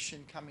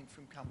innovation coming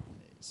from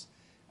companies.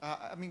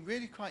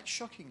 Really quite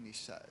shockingly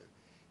so.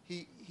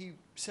 He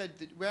said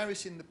that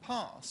whereas in the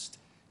past,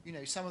 You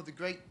know, some of the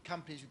great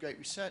companies with great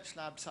research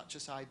labs, such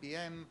as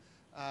IBM,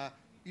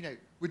 you know,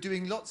 were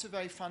doing lots of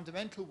very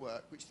fundamental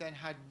work, which then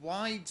had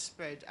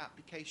widespread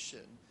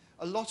application.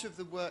 A lot of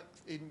the work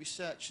in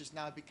research has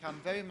now become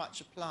very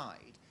much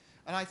applied.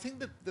 And I think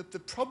that the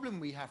problem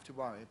we have to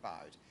worry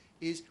about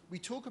is we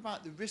talk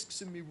about the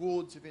risks and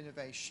rewards of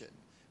innovation,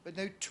 but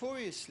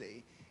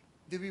notoriously,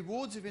 the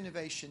rewards of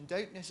innovation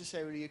don't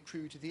necessarily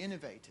accrue to the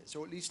innovators,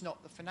 or at least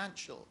not the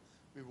financial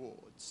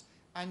rewards.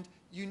 And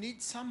you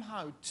need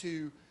somehow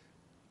to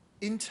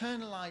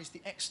internalize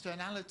the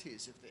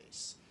externalities of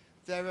this.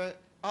 There are,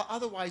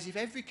 otherwise, if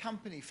every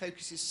company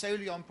focuses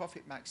solely on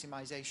profit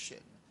maximization,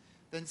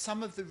 then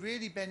some of the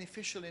really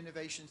beneficial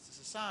innovations to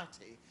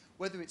society,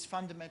 whether it's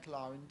fundamental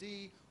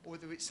R&D or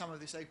whether it's some of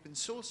this open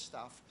source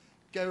stuff,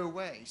 go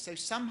away. So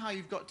somehow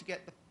you've got to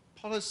get the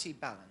policy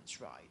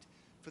balance right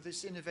for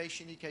this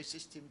innovation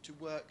ecosystem to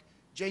work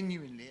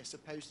genuinely, as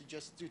opposed to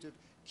just sort of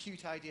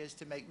cute ideas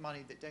to make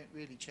money that don't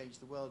really change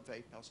the world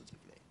very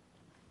positively.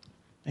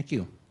 Thank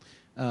you.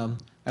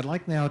 I'd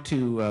like now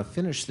to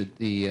finish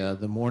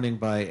the morning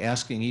by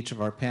asking each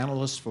of our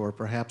panelists for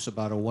perhaps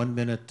about a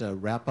 1-minute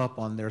wrap-up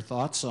on their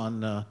thoughts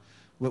on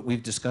what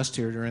we've discussed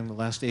here during the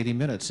last 80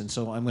 minutes. And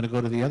so I'm going to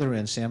go to the other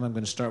end. Sam, I'm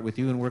going to start with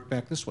you and work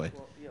back this way.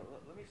 Well, yeah,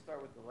 let me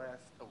start with the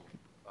last.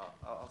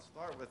 I'll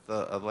start with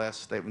the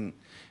last statement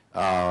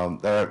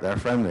that our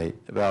friend made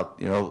about,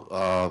 you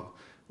know,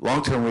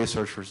 long-term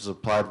research versus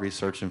applied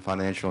research and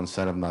financial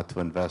incentive not to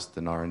invest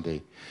in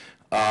R&D.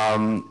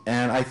 And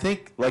I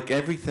think, like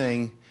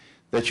everything,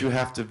 that you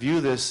have to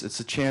view this, it's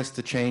a chance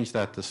to change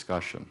that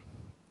discussion.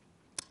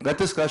 That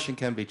discussion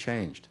can be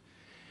changed.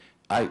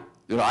 I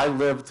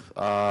lived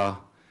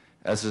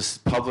as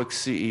a public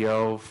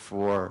CEO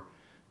for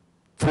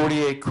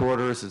 48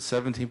 quarters at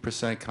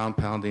 17%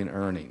 compounding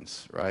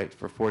earnings, right,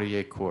 for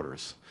 48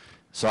 quarters.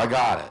 So I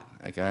got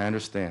it. Okay, I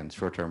understand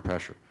short-term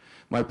pressure.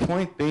 My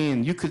point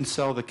being, you can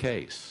sell the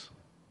case,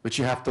 but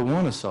you have to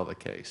want to sell the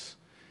case.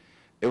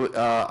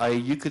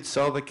 You could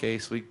sell the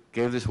case. We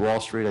gave this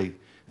Wall Street a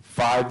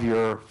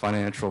 5-year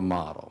financial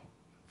model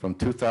from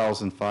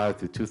 2005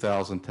 through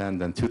 2010,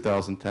 then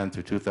 2010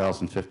 through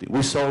 2015.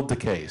 We sold the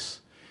case.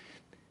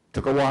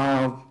 Took a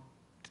while.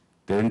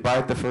 They didn't buy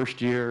it the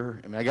first year.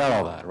 I mean, I got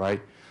all that,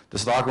 right? The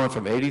stock went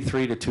from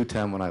 83 to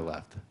 210 when I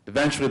left.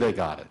 Eventually, they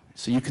got it.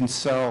 So you can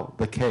sell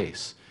the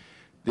case.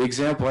 The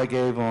example I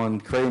gave on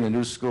creating a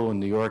new school in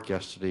New York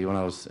yesterday when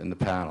I was in the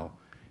panel,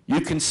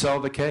 you can sell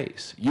the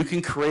case. You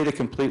can create a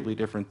completely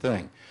different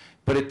thing.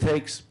 But it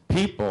takes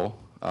people,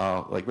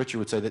 like Richard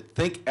would say, that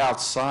think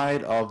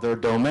outside of their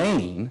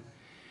domain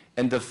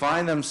and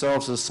define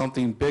themselves as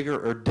something bigger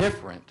or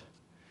different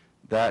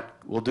that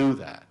will do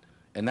that.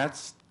 And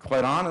that's,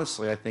 quite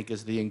honestly, I think,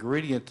 is the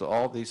ingredient to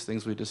all these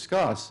things we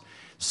discuss.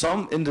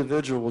 Some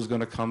individual was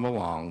going to come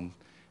along.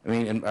 I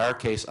mean, in our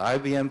case,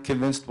 IBM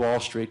convinced Wall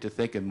Street to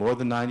think in more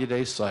than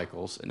 90-day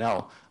cycles, and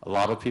now a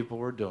lot of people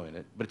were doing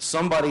it, but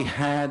somebody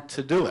had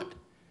to do it,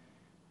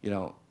 you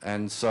know,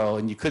 and so,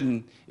 and you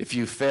couldn't, if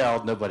you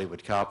failed, nobody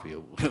would copy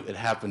you. It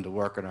happened to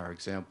work in our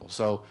example.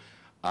 So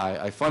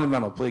I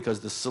fundamentally believe,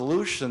 because the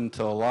solution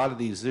to a lot of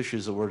these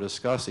issues that we're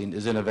discussing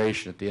is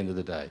innovation at the end of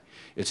the day.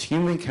 It's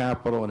human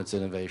capital and it's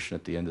innovation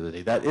at the end of the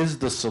day. That is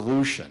the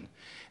solution,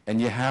 and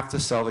you have to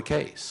sell the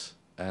case,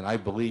 and I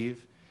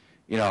believe,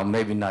 you know,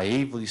 maybe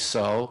naively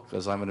so,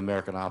 because I'm an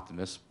American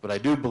optimist, but I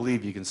do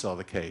believe you can sell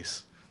the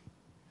case.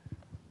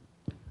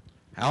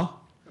 Hal?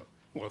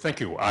 Well, thank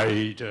you.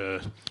 I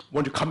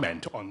want to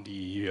comment on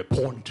the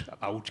point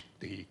about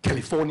the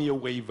California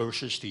way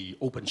versus the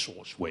open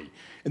source way.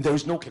 And there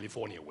is no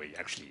California way,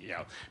 actually,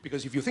 yeah.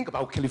 Because if you think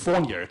about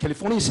California,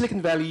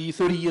 Silicon Valley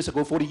 30 years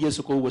ago, 40 years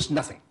ago was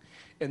nothing.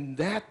 And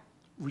that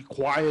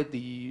required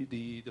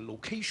the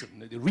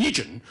location, the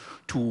region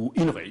to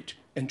innovate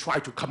and try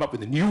to come up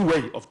with a new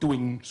way of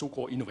doing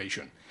so-called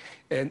innovation.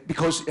 And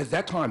because at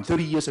that time,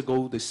 30 years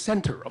ago, the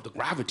center of the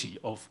gravity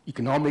of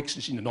economics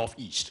is in the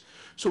Northeast.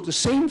 So the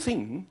same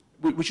thing,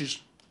 which is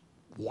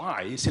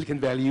why Silicon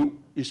Valley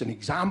is an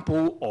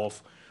example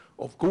of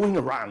going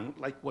around,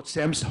 like what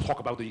Sam's talk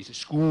about, the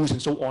schools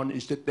and so on,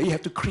 is that they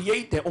have to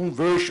create their own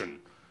version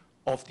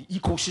of the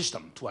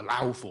ecosystem to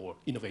allow for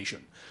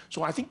innovation.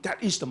 So I think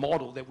that is the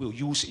model that we'll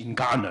use in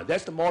Ghana.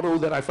 That's the model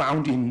that I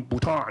found in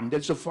Bhutan.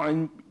 That's the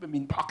find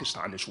in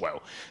Pakistan as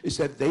well, is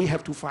that they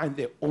have to find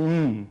their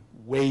own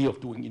way of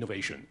doing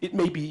innovation. It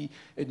may be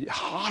a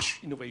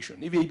harsh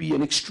innovation. It may be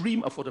an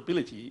extreme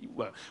affordability,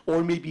 or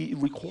it may be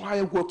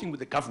require working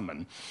with the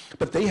government,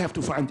 but they have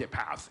to find their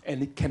path,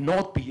 and it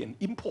cannot be an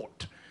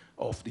import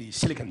of the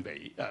Silicon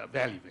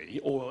Valley way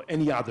or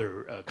any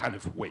other kind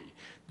of way.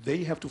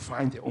 They have to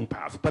find their own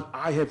path. But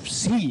I have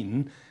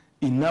seen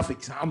enough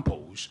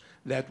examples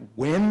that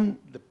when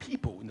the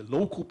people, the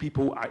local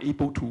people, are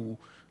able to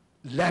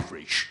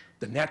leverage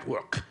the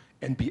network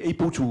and be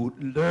able to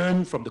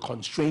learn from the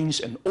constraints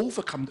and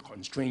overcome the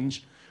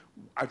constraints.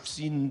 I've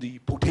seen the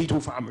potato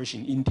farmers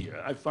in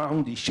India. I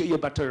found the shea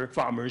butter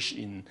farmers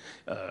in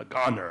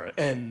Ghana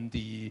and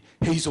the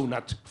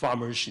hazelnut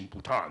farmers in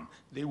Bhutan.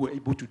 They were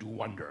able to do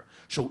wonder.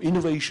 So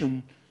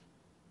innovation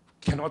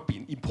cannot be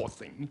an import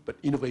thing, but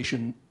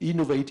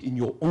innovate in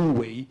your own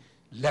way,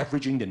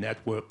 leveraging the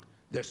network.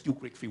 There's still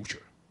great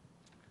future.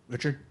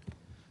 Richard?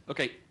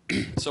 Okay,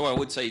 so I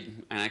would say,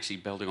 and actually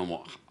building on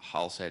what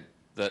Hal said,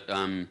 that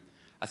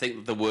I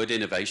think the word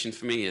innovation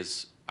for me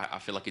is, I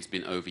feel like it's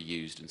been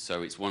overused. And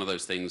so it's one of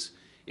those things,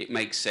 it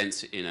makes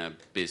sense in a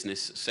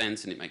business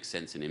sense, and it makes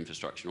sense in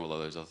infrastructure and all of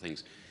those other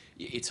things.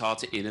 It's hard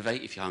to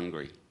innovate if you're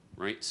hungry,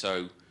 right?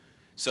 So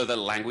the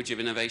language of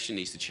innovation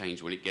needs to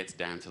change when it gets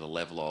down to the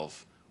level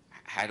of,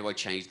 how do I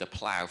change the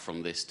plow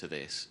from this to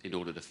this in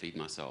order to feed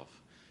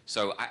myself?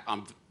 So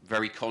I'm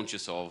very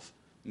conscious of,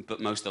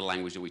 but most of the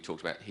language that we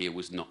talked about here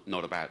was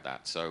not about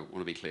that. So I want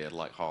to be clear,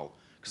 like Hal,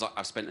 because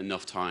I've spent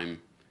enough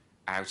time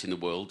out in the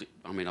world.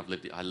 I mean,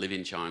 I live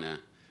in China.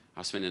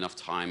 I've spent enough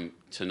time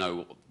to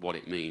know what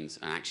it means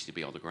and actually to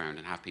be on the ground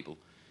and have people,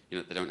 you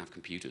know, they don't have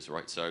computers,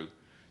 right? So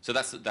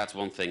that's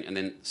one thing. And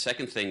then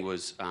second thing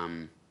was,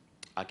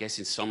 I guess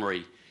in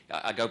summary,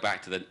 I go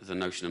back to the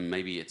notion of,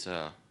 maybe it's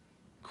a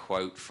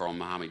quote from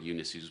Muhammad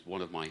Yunus, who's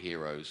one of my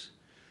heroes,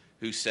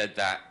 who said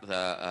that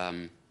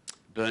the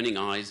burning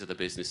eyes are the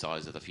business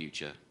eyes of the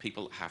future.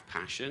 People have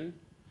passion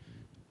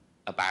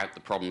about the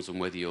problems, and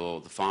whether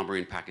you're the farmer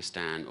in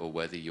Pakistan or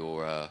whether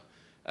you're a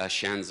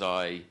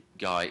Shanzai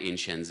guy in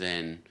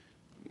Shenzhen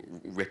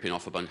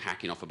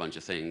hacking off a bunch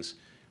of things,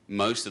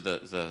 most of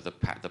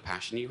the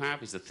passion you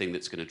have is the thing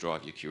that's going to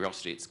drive your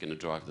curiosity. It's going to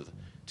drive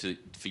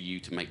for you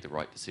to make the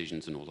right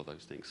decisions and all of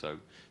those things. So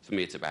for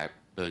me, it's about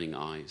burning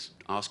eyes.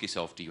 Ask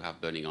yourself, do you have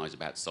burning eyes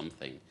about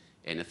something,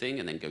 anything,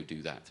 and then go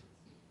do that.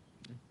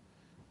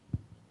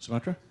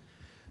 Sumatra?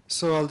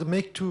 So I'll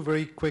make two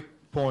very quick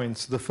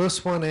points. The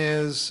first one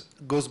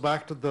goes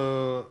back to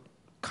the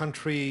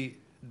country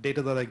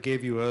data that I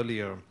gave you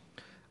earlier.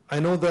 I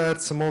know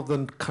that some of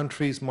the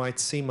countries might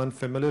seem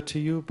unfamiliar to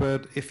you,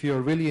 but if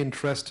you're really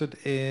interested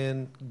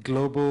in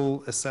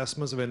global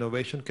assessments of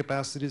innovation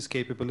capacities,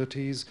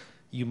 capabilities,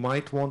 you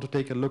might want to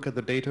take a look at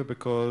the data,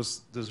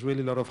 because there's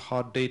really a lot of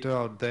hard data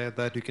out there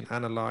that you can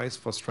analyze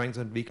for strengths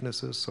and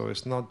weaknesses. So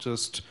it's not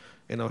just,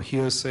 you know,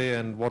 hearsay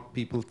and what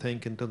people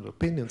think in terms of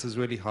opinions. Is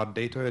really hard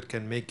data. It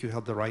can make you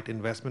have the right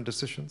investment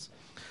decisions.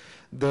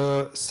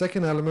 The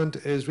second element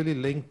is really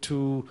linked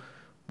to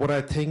what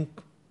I think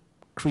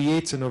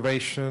creates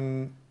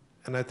innovation,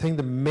 and I think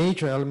the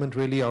major element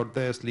really out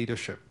there is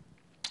leadership.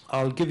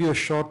 I'll give you a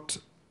short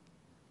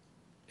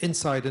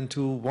insight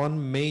into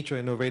one major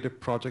innovative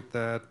project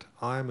that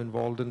I'm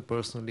involved in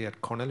personally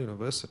at Cornell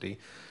University,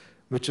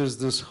 which is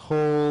this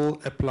whole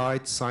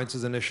applied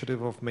sciences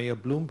initiative of Mayor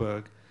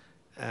Bloomberg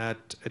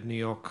at New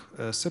York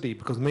City,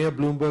 because Mayor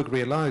Bloomberg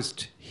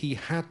realized he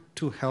had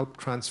to help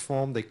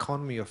transform the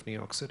economy of New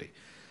York City.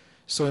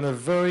 So in a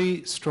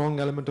very strong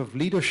element of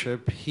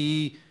leadership,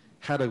 he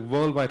had a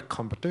worldwide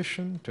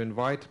competition to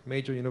invite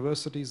major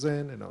universities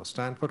in. You know,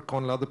 Stanford,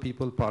 Cornell, other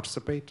people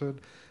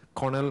participated.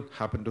 Cornell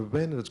happened to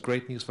win. It was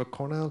great news for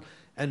Cornell.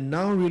 And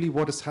now really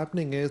what is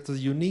happening is the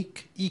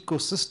unique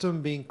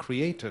ecosystem being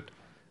created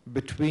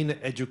between an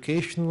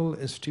educational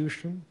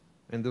institution,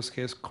 in this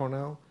case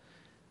Cornell,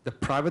 the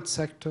private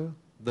sector,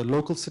 the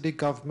local city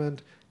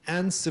government,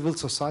 and civil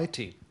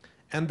society.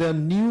 And there are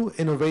new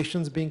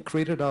innovations being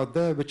created out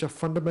there which are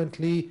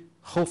fundamentally,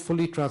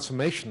 hopefully,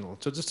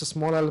 transformational. So just a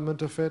small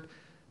element of it,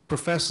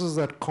 professors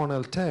at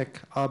Cornell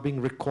Tech are being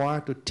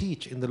required to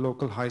teach in the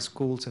local high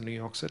schools in New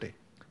York City.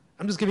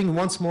 I'm just giving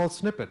one small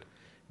snippet,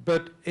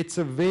 but it's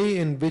a way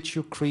in which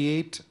you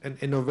create an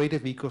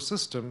innovative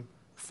ecosystem.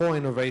 For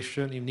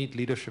innovation, you need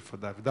leadership for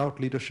that. Without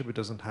leadership, it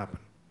doesn't happen.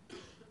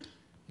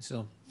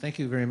 So thank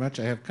you very much.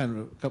 I have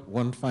kind of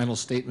one final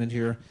statement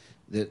here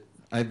that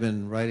I've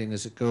been writing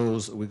as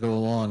we go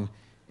along,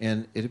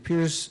 and it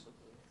appears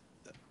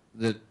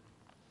that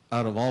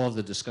out of all of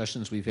the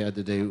discussions we've had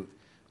today,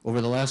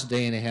 over the last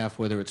day and a half,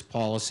 whether it's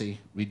policy,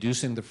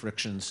 reducing the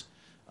frictions,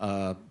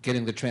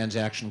 getting the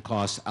transaction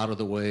costs out of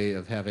the way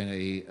of having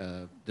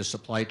the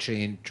supply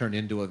chain turn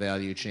into a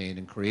value chain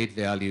and create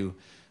value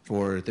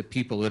for the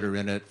people that are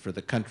in it, for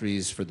the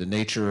countries, for the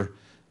nature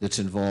that's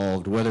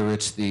involved, whether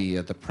it's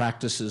the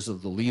practices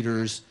of the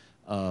leaders,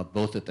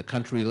 both at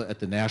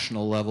the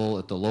national level,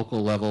 at the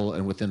local level,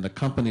 and within the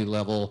company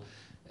level.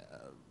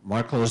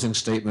 My closing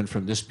statement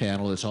from this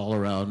panel is all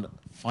around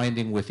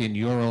finding within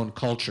your own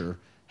culture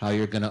how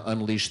you're going to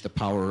unleash the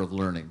power of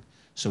learning.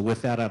 So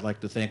with that, I'd like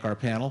to thank our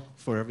panel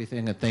for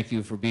everything, and thank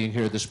you for being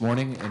here this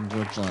morning, and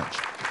good lunch.